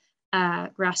to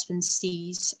grasp and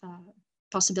seize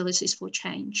possibilities for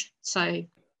change. So,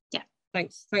 yeah.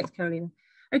 Thanks, Carolina.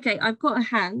 Okay, I've got a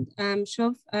hand.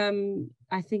 Shov,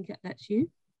 I think that's you.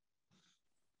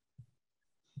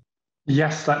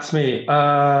 Yes, that's me.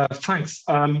 Thanks.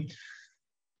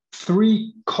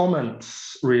 3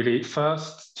 comments, really.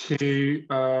 First to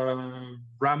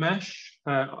Ramesh.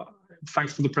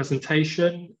 Thanks for the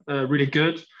presentation. Really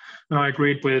good. And I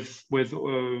agreed I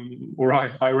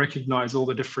recognize all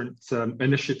the different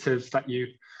initiatives that you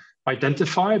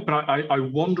identified, but I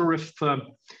wonder if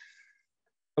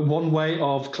one way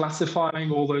of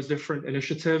classifying all those different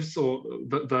initiatives, or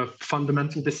the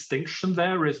fundamental distinction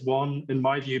there is one, in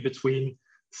my view, between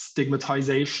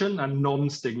stigmatization and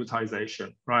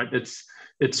non-stigmatization, right?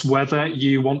 It's whether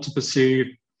you want to pursue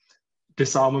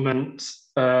disarmament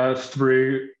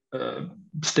through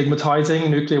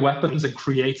stigmatizing nuclear weapons and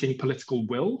creating political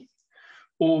will,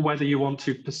 or whether you want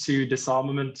to pursue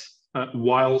disarmament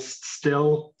whilst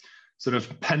still sort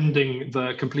of pending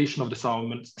the completion of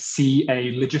disarmament, see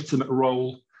a legitimate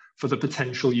role for the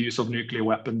potential use of nuclear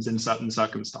weapons in certain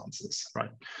circumstances,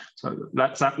 right? So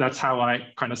that's how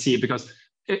I kind of see it, because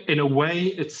in a way,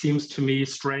 it seems to me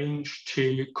strange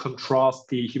to contrast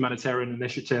the humanitarian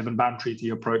initiative and ban treaty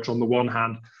approach on the one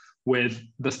hand with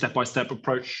the step-by-step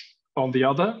approach on the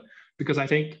other, because I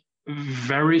think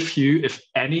very few, if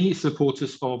any,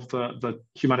 supporters of the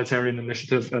humanitarian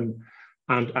initiative and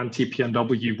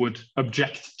TPNW would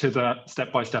object to the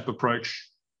step-by-step approach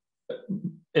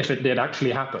if it did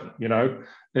actually happen.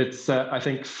 It's I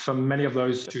think for many of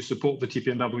those who support the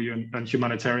TPNW and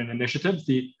humanitarian initiatives,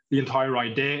 the entire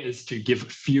idea is to give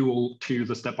fuel to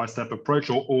the step-by-step approach,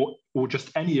 or just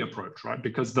any approach, right?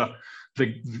 Because the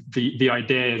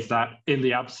idea is that in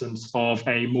the absence of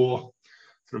a more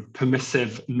sort of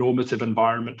permissive normative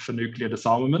environment for nuclear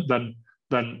disarmament, then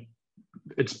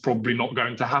it's probably not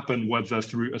going to happen, whether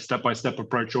through a step-by-step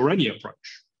approach or any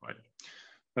approach, right?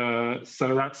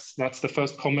 So that's the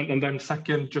first comment. And then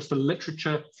second, just a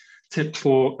literature tip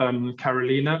for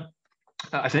Carolina.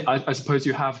 I suppose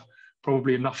you have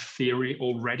probably enough theory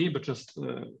already, but just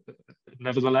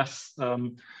nevertheless,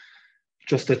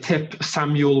 just a tip.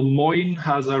 Samuel Moyn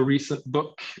has a recent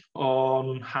book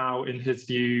on how, in his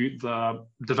view, the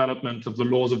development of the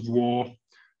laws of war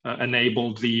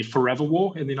enabled the forever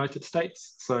war in the United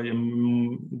States. So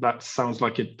that sounds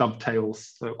like it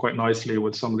dovetails quite nicely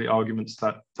with some of the arguments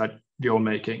that you're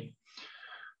making.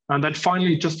 And then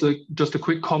finally, just a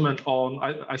quick comment on,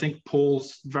 I think,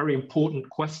 Paul's very important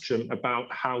question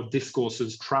about how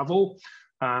discourses travel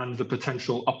and the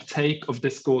potential uptake of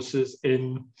discourses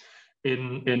in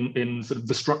sort of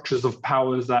the structures of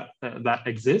powers that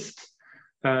exist.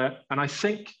 And I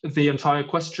think the entire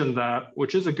question there,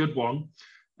 which is a good one,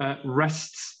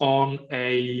 rests on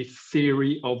a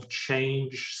theory of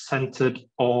change centered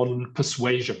on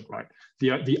persuasion, right?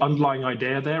 The underlying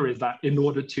idea there is that in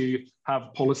order to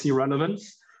have policy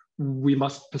relevance, we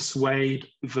must persuade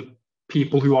the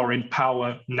people who are in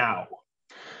power now.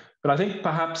 But I think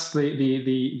perhaps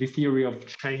the theory of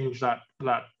change that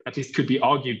at least could be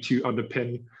argued to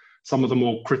underpin some of the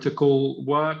more critical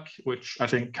work, which I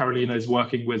think Carolina is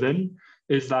working within,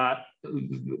 is that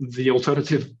the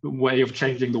alternative way of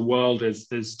changing the world is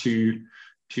to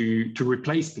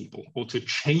replace people or to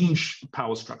change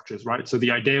power structures, right? So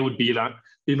the idea would be that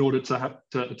in order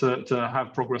to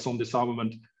have progress on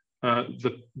disarmament,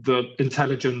 the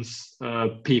intelligence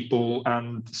people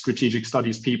and strategic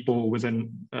studies people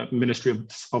within Ministry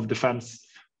of Defense,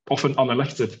 often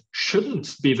unelected,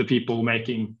 shouldn't be the people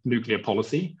making nuclear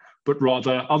policy, but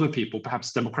rather other people,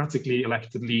 perhaps democratically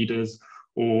elected leaders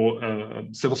or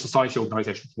civil society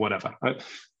organizations, whatever.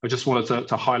 I just wanted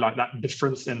to highlight that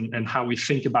difference in how we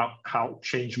think about how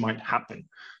change might happen.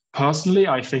 Personally,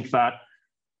 I think that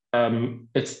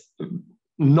it's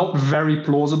not very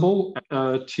plausible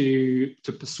to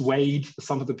persuade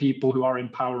some of the people who are in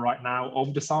power right now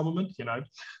of disarmament.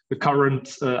 The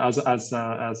current, as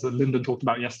Lyndon talked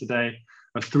about yesterday,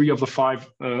 3 of the 5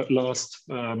 last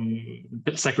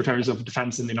secretaries of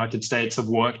defense in the United States have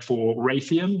worked for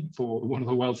Raytheon, for one of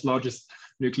the world's largest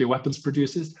nuclear weapons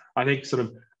producers. I think sort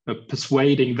of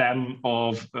persuading them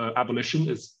of abolition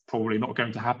is probably not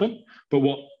going to happen. But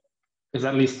what is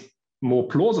at least more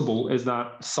plausible is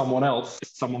that someone else,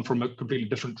 someone from a completely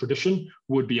different tradition,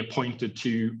 would be appointed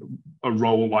to a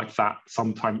role like that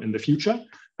sometime in the future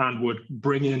and would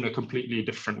bring in a completely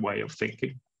different way of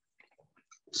thinking.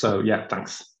 So yeah,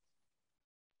 thanks.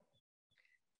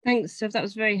 Thanks, so that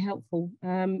was very helpful.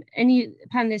 Any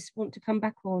panelists want to come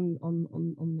back on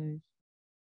those?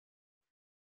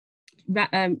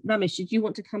 Ramesh, did you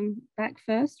want to come back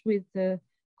first with the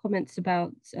comments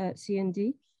about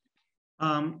CND?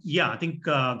 Yeah, I think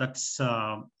that's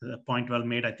a point well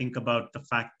made. I think about the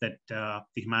fact that the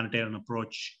humanitarian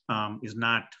approach is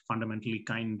not fundamentally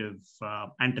kind of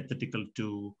antithetical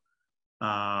to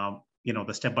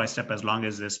the step-by-step, as long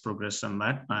as there's progress on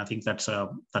that. I think that's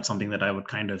something that I would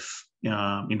kind of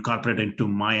incorporate into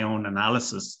my own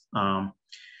analysis,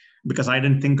 because I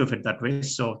didn't think of it that way.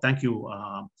 So thank you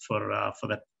for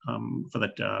that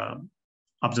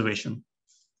observation.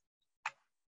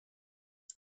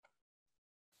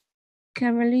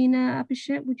 Carolina,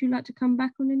 Abhishek, would you like to come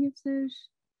back on any of those?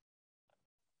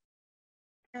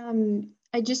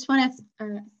 I just want to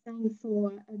thank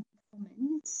for the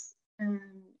comments.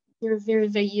 They're very,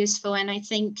 very useful. And I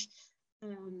think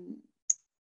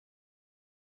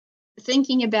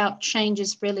thinking about change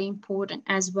is really important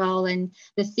as well. And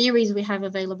the theories we have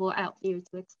available out there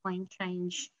to explain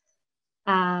change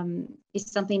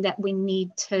is something that we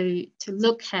need to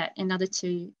look at in order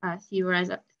to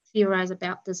theorize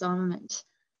about disarmament.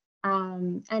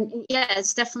 And yeah,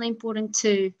 it's definitely important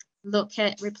to look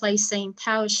at replacing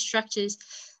power structures.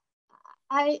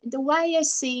 The way I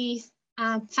see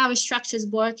power structures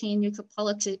working in nuclear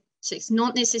politics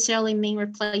not necessarily mean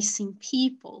replacing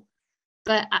people,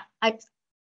 but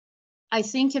I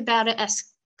think about it as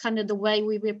kind of the way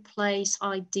we replace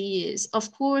ideas.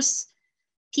 Of course,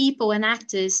 people and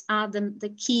actors are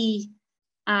the key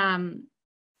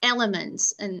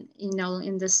elements in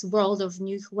this world of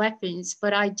nuclear weapons,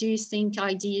 but I do think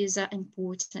ideas are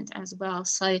important as well.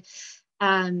 So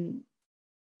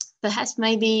perhaps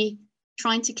maybe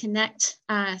trying to connect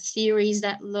theories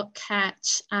that look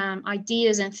at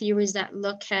ideas and theories that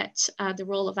look at the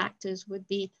role of actors would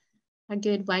be a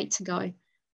good way to go.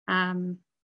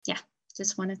 Yeah,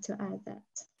 just wanted to add that.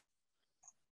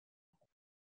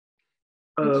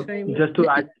 Just to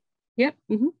add, yep,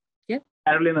 yep.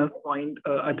 Carolina's point,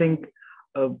 I think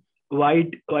why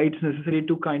it's necessary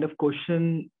to kind of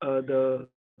question the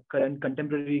current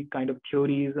contemporary kind of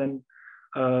theories and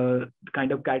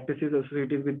kind of characteristics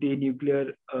associated with the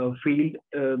nuclear field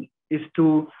is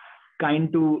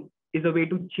a way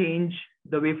to change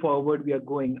the way forward we are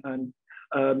going. And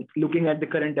looking at the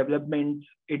current developments,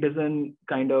 it doesn't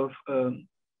kind of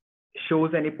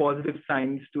shows any positive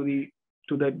signs to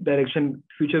the direction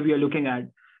future we are looking at.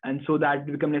 And so that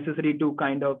become necessary to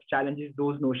kind of challenge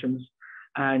those notions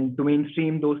and to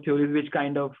mainstream those theories which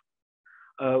kind of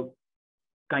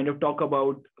talk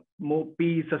about more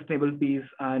peace, sustainable peace,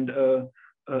 and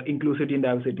inclusivity and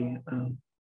diversity.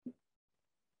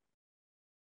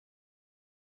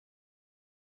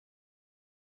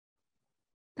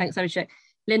 Thanks, Abhishek.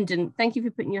 Lyndon, thank you for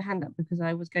putting your hand up because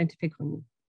I was going to pick on you.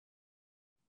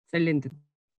 So Lyndon.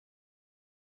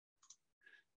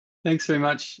 Thanks very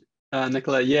much,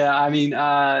 Nicola. Yeah, I mean,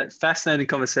 fascinating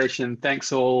conversation.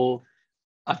 Thanks all.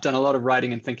 I've done a lot of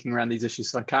writing and thinking around these issues,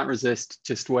 so I can't resist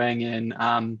just weighing in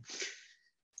on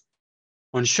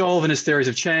Sholv and his theories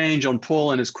of change, on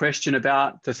Paul and his question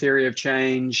about the theory of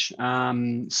change.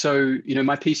 So,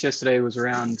 my piece yesterday was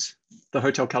around the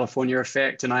Hotel California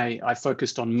effect, and I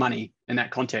focused on money in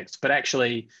that context. But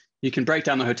actually, you can break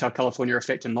down the Hotel California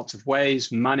effect in lots of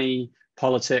ways: money,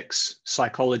 politics,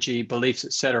 psychology, beliefs,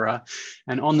 etc.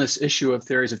 And on this issue of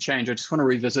theories of change, I just want to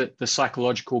revisit the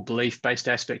psychological belief-based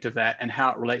aspect of that and how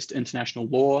it relates to international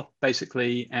law,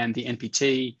 basically, and the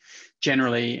NPT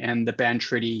generally, and the Ban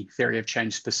Treaty theory of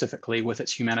change specifically with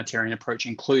its humanitarian approach,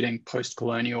 including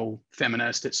post-colonial,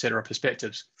 feminist, etc.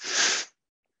 perspectives.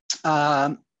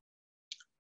 I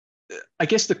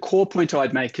guess the core point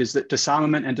I'd make is that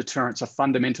disarmament and deterrence are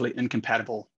fundamentally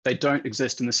incompatible. They don't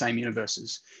exist in the same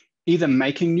universes. Either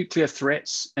making nuclear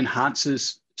threats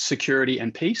enhances security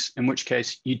and peace, in which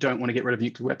case you don't want to get rid of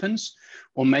nuclear weapons,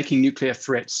 or making nuclear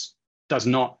threats does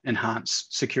not enhance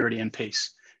security and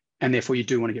peace, and therefore you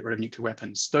do want to get rid of nuclear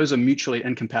weapons. Those are mutually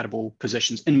incompatible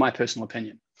positions, in my personal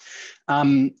opinion.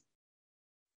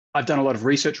 I've done a lot of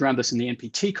research around this in the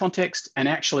NPT context, and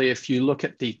actually, if you look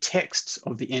at the texts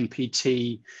of the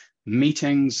NPT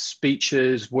meetings,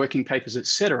 speeches, working papers,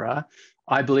 etc.,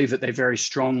 I believe that they very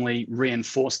strongly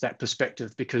reinforce that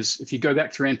perspective, because if you go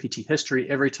back through NPT history,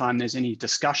 every time there's any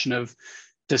discussion of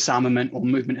disarmament or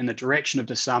movement in the direction of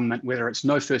disarmament, whether it's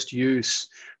no first use,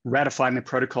 ratifying the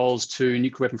protocols to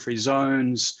nuclear weapon-free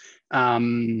zones,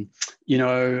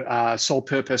 sole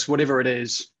purpose, whatever it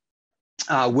is,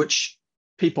 which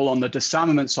people on the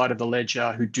disarmament side of the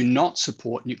ledger who do not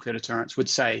support nuclear deterrence would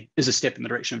say is a step in the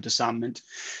direction of disarmament.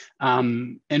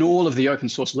 In all of the open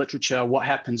source literature, what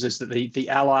happens is that the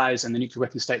allies and the nuclear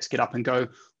weapon states get up and go,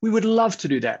 we would love to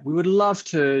do that. We would love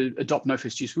to adopt no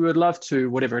first use. We would love to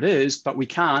whatever it is, but we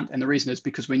can't. And the reason is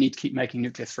because we need to keep making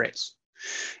nuclear threats.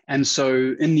 And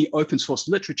so in the open source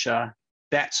literature,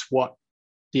 that's what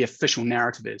the official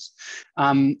narrative is.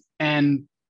 And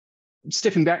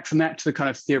stepping back from that to the kind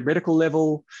of theoretical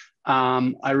level,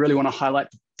 I really want to highlight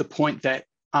the point that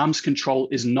arms control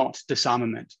is not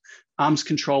disarmament. Arms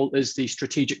control is the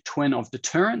strategic twin of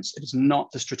deterrence. It is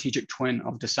not the strategic twin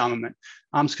of disarmament.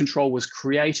 Arms control was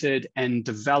created and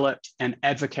developed and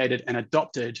advocated and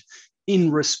adopted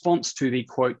in response to the,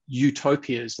 quote,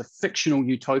 utopias, the fictional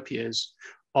utopias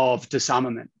of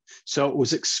disarmament. So it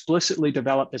was explicitly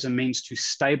developed as a means to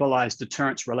stabilize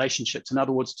deterrence relationships. In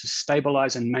other words, to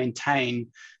stabilize and maintain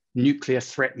nuclear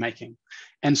threat making.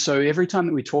 And so every time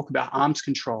that we talk about arms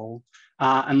control,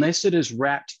 unless it is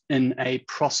wrapped in a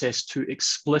process to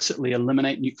explicitly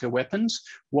eliminate nuclear weapons,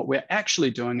 what we're actually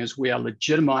doing is we are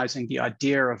legitimizing the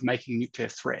idea of making nuclear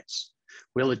threats.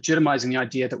 We're legitimizing the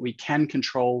idea that we can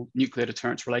control nuclear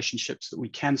deterrence relationships, that we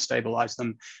can stabilize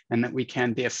them, and that we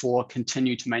can therefore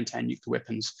continue to maintain nuclear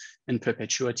weapons in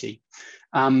perpetuity.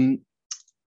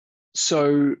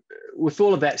 So with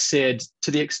all of that said, to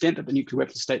the extent that the nuclear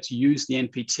weapon states use the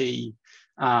NPT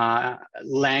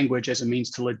language as a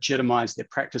means to legitimize their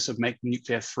practice of making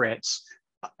nuclear threats,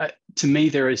 to me,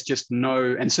 there is just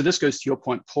no, and so this goes to your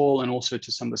point, Paul, and also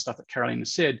to some of the stuff that Carolina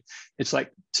said. It's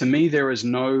like, to me, there is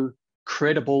no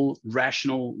credible,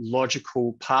 rational,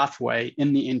 logical pathway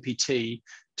in the NPT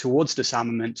towards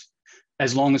disarmament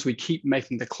as long as we keep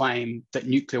making the claim that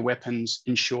nuclear weapons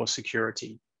ensure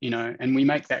security. And we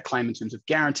make that claim in terms of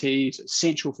guarantees,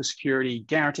 essential for security,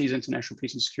 guarantees international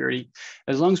peace and security.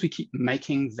 As long as we keep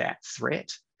making that threat,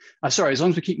 as long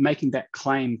as we keep making that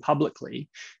claim publicly,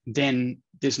 then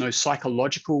there's no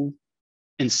psychological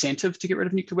incentive to get rid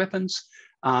of nuclear weapons.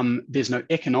 There's no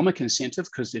economic incentive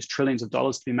because there's trillions of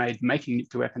dollars to be made making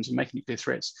nuclear weapons and making nuclear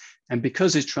threats. And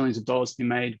because there's trillions of dollars to be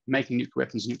made making nuclear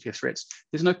weapons and nuclear threats,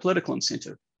 there's no political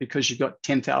incentive because you've got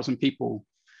 10,000 people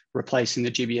replacing the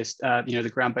GBS, the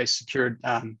ground-based secured,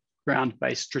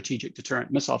 ground-based strategic deterrent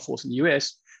missile force in the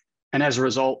US. And as a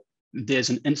result, there's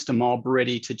an insta-mob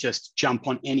ready to just jump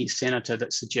on any senator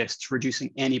that suggests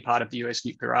reducing any part of the US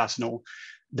nuclear arsenal.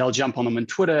 They'll jump on them on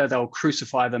Twitter, they'll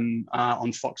crucify them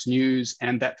on Fox News,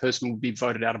 and that person will be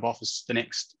voted out of office the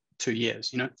next 2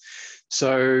 years,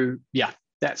 So yeah,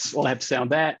 that's all I have to say on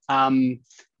that.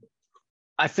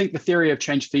 I think the theory of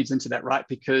change feeds into that, right?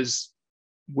 Because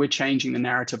we're changing the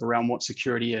narrative around what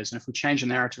security is. And if we change the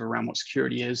narrative around what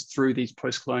security is through these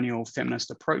post-colonial feminist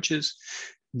approaches,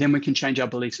 then we can change our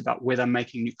beliefs about whether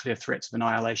making nuclear threats of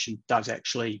annihilation does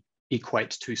actually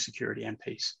equate to security and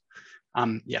peace.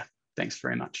 Yeah, thanks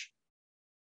very much.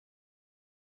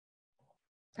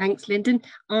 Thanks, Lyndon.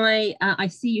 I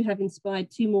see you have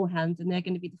inspired 2 more hands, and they're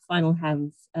going to be the final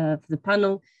hands for the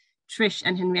panel. Trish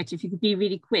and Henrietta, if you could be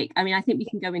really quick. I mean, I think we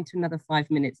can go into another 5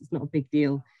 minutes. It's not a big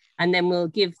deal. And then we'll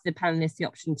give the panelists the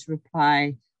option to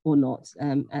reply or not,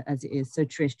 as it is. So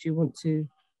Trish, do you want to?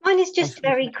 Mine is just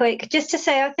very quick, just to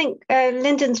say, I think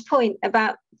Lyndon's point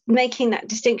about making that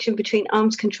distinction between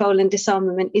arms control and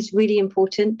disarmament is really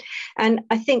important. And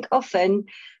I think often,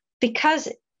 because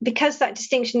that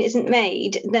distinction isn't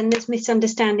made, then there's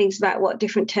misunderstandings about what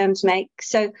different terms make.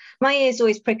 So my ears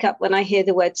always prick up when I hear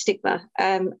the word stigma.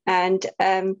 And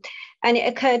it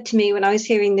occurred to me when I was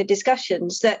hearing the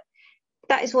discussions that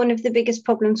is one of the biggest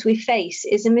problems we face,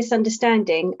 is a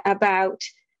misunderstanding about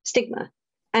stigma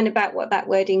and about what that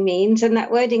wording means. And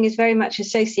that wording is very much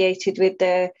associated with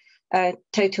the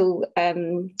total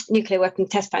nuclear weapon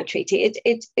test ban treaty.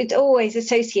 It's always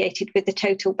associated with the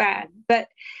total ban, but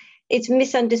it's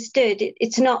misunderstood.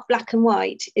 It's not black and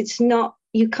white. It's not,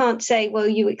 you can't say, well,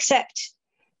 you accept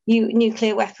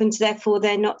nuclear weapons, therefore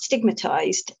they're not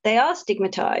stigmatized. They are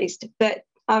stigmatized, but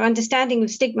our understanding of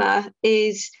stigma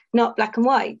is not black and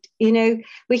white. We're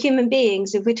human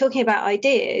beings. If we're talking about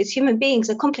ideas, human beings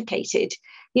are complicated.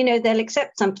 They'll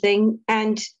accept something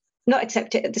and not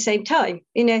accept it at the same time.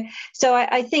 So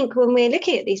I think when we're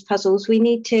looking at these puzzles, we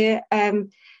need to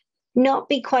not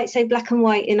be quite so black and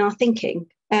white in our thinking.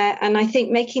 And I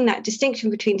think making that distinction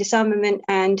between disarmament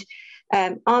and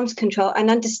arms control, and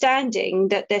understanding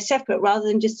that they're separate, rather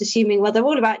than just assuming, well, they're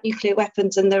all about nuclear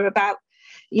weapons and they're about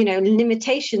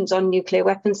limitations on nuclear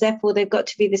weapons, therefore they've got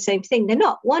to be the same thing. They're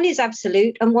not. One is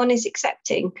absolute and one is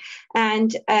accepting.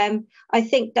 And I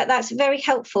think that that's very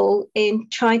helpful in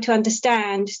trying to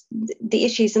understand the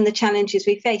issues and the challenges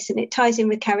we face. And it ties in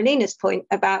with Carolina's point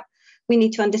about we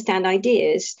need to understand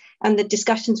ideas and the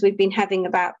discussions we've been having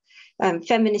about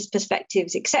feminist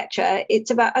perspectives, etc.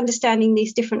 It's about understanding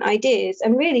these different ideas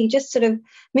and really just sort of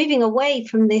moving away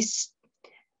from this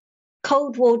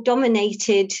Cold War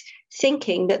dominated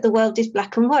thinking that the world is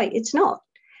black and white. It's not.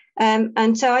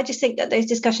 And so I just think that those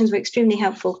discussions were extremely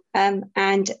helpful. And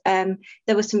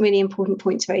there were some really important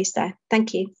points raised there.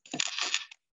 Thank you.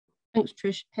 Thanks,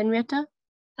 Trish. Henrietta?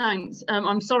 Thanks.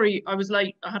 I'm sorry I was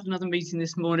late. I had another meeting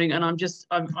this morning, and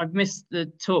I've missed the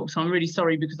talk, so I'm really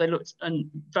sorry because they looked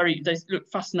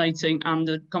fascinating, and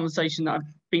the conversation that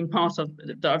I've been part of,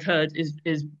 that I've heard,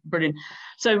 is brilliant.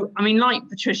 So, I mean, like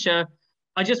Patricia,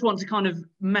 I just want to kind of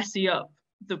messy up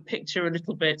the picture a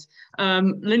little bit.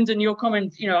 Lyndon, your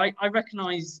comment, I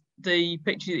recognise the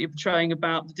picture that you're portraying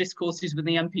about the discourses with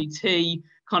the NPT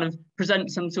kind of present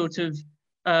some sort of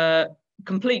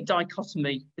complete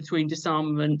dichotomy between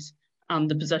disarmament and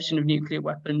the possession of nuclear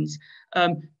weapons.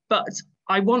 But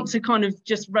I want to kind of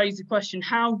just raise the question,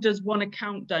 how does one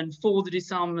account then for the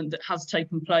disarmament that has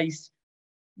taken place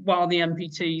while the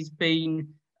NPT's been,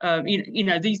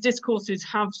 these discourses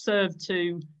have served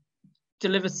to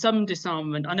deliver some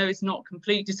disarmament. I know it's not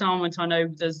complete disarmament. I know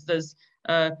there's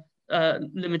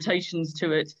limitations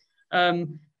to it.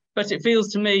 But it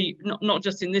feels to me, not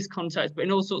just in this context, but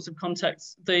in all sorts of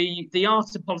contexts, the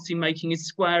art of policy making is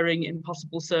squaring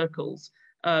impossible circles.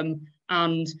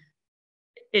 And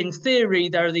in theory,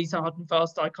 there are these hard and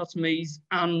fast dichotomies.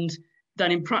 And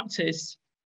then in practice,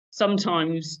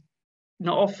 sometimes,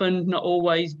 not often, not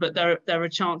always, but there are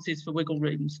chances for wiggle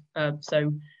rooms.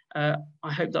 So I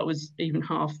hope that was even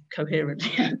half coherent.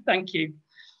 Thank you.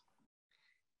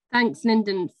 Thanks,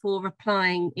 Lyndon, for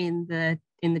replying in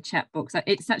the chat box.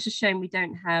 It's such a shame we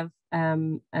don't have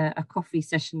a coffee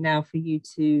session now for you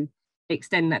to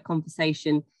extend that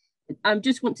conversation. I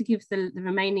just want to give the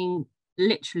remaining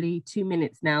literally 2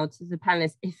 minutes now to the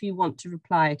panelists if you want to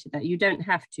reply to that. You don't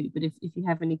have to, but if you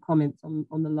have any comments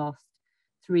on the last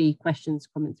 3 comments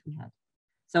we had.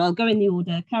 So I'll go in the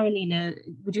order. Carolina,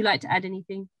 would you like to add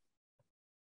anything?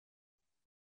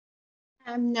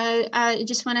 No, I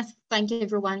just want to thank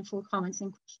everyone for comments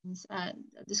and questions.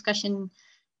 Discussion,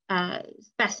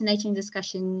 fascinating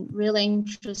discussion, really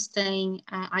interesting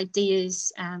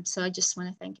ideas. So I just want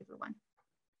to thank everyone.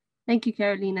 Thank you,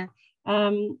 Carolina.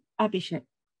 Abhishek.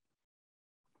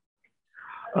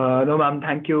 No, ma'am,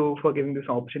 thank you for giving this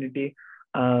opportunity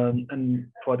and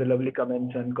for the lovely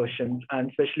comments and questions, and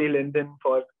especially Lyndon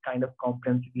for kind of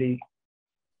comprehensively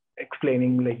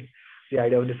explaining like the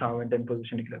idea of disarmament and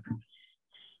positioning weapons.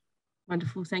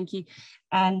 Wonderful, thank you.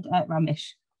 And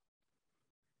Ramesh.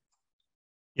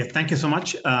 Yeah, thank you so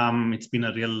much. It's been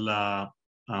a real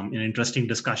an interesting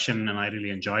discussion, and I really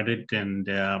enjoyed it. And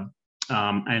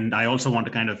I also want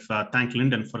to kind of thank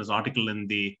Lyndon for his article in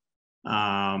the,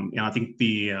 I think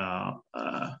the,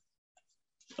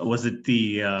 was it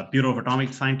the Bureau of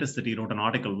Atomic Scientists that he wrote an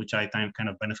article, which I kind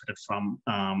of benefited from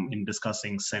in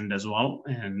discussing SEND as well.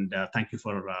 And thank you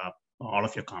for all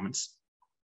of your comments.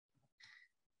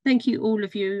 Thank you, all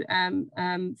of you,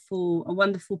 for a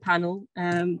wonderful panel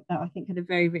that I think had a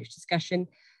very rich discussion.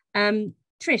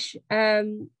 Trish,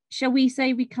 shall we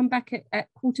say we come back at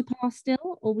 15:15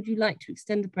 still, or would you like to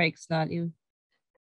extend the break slightly?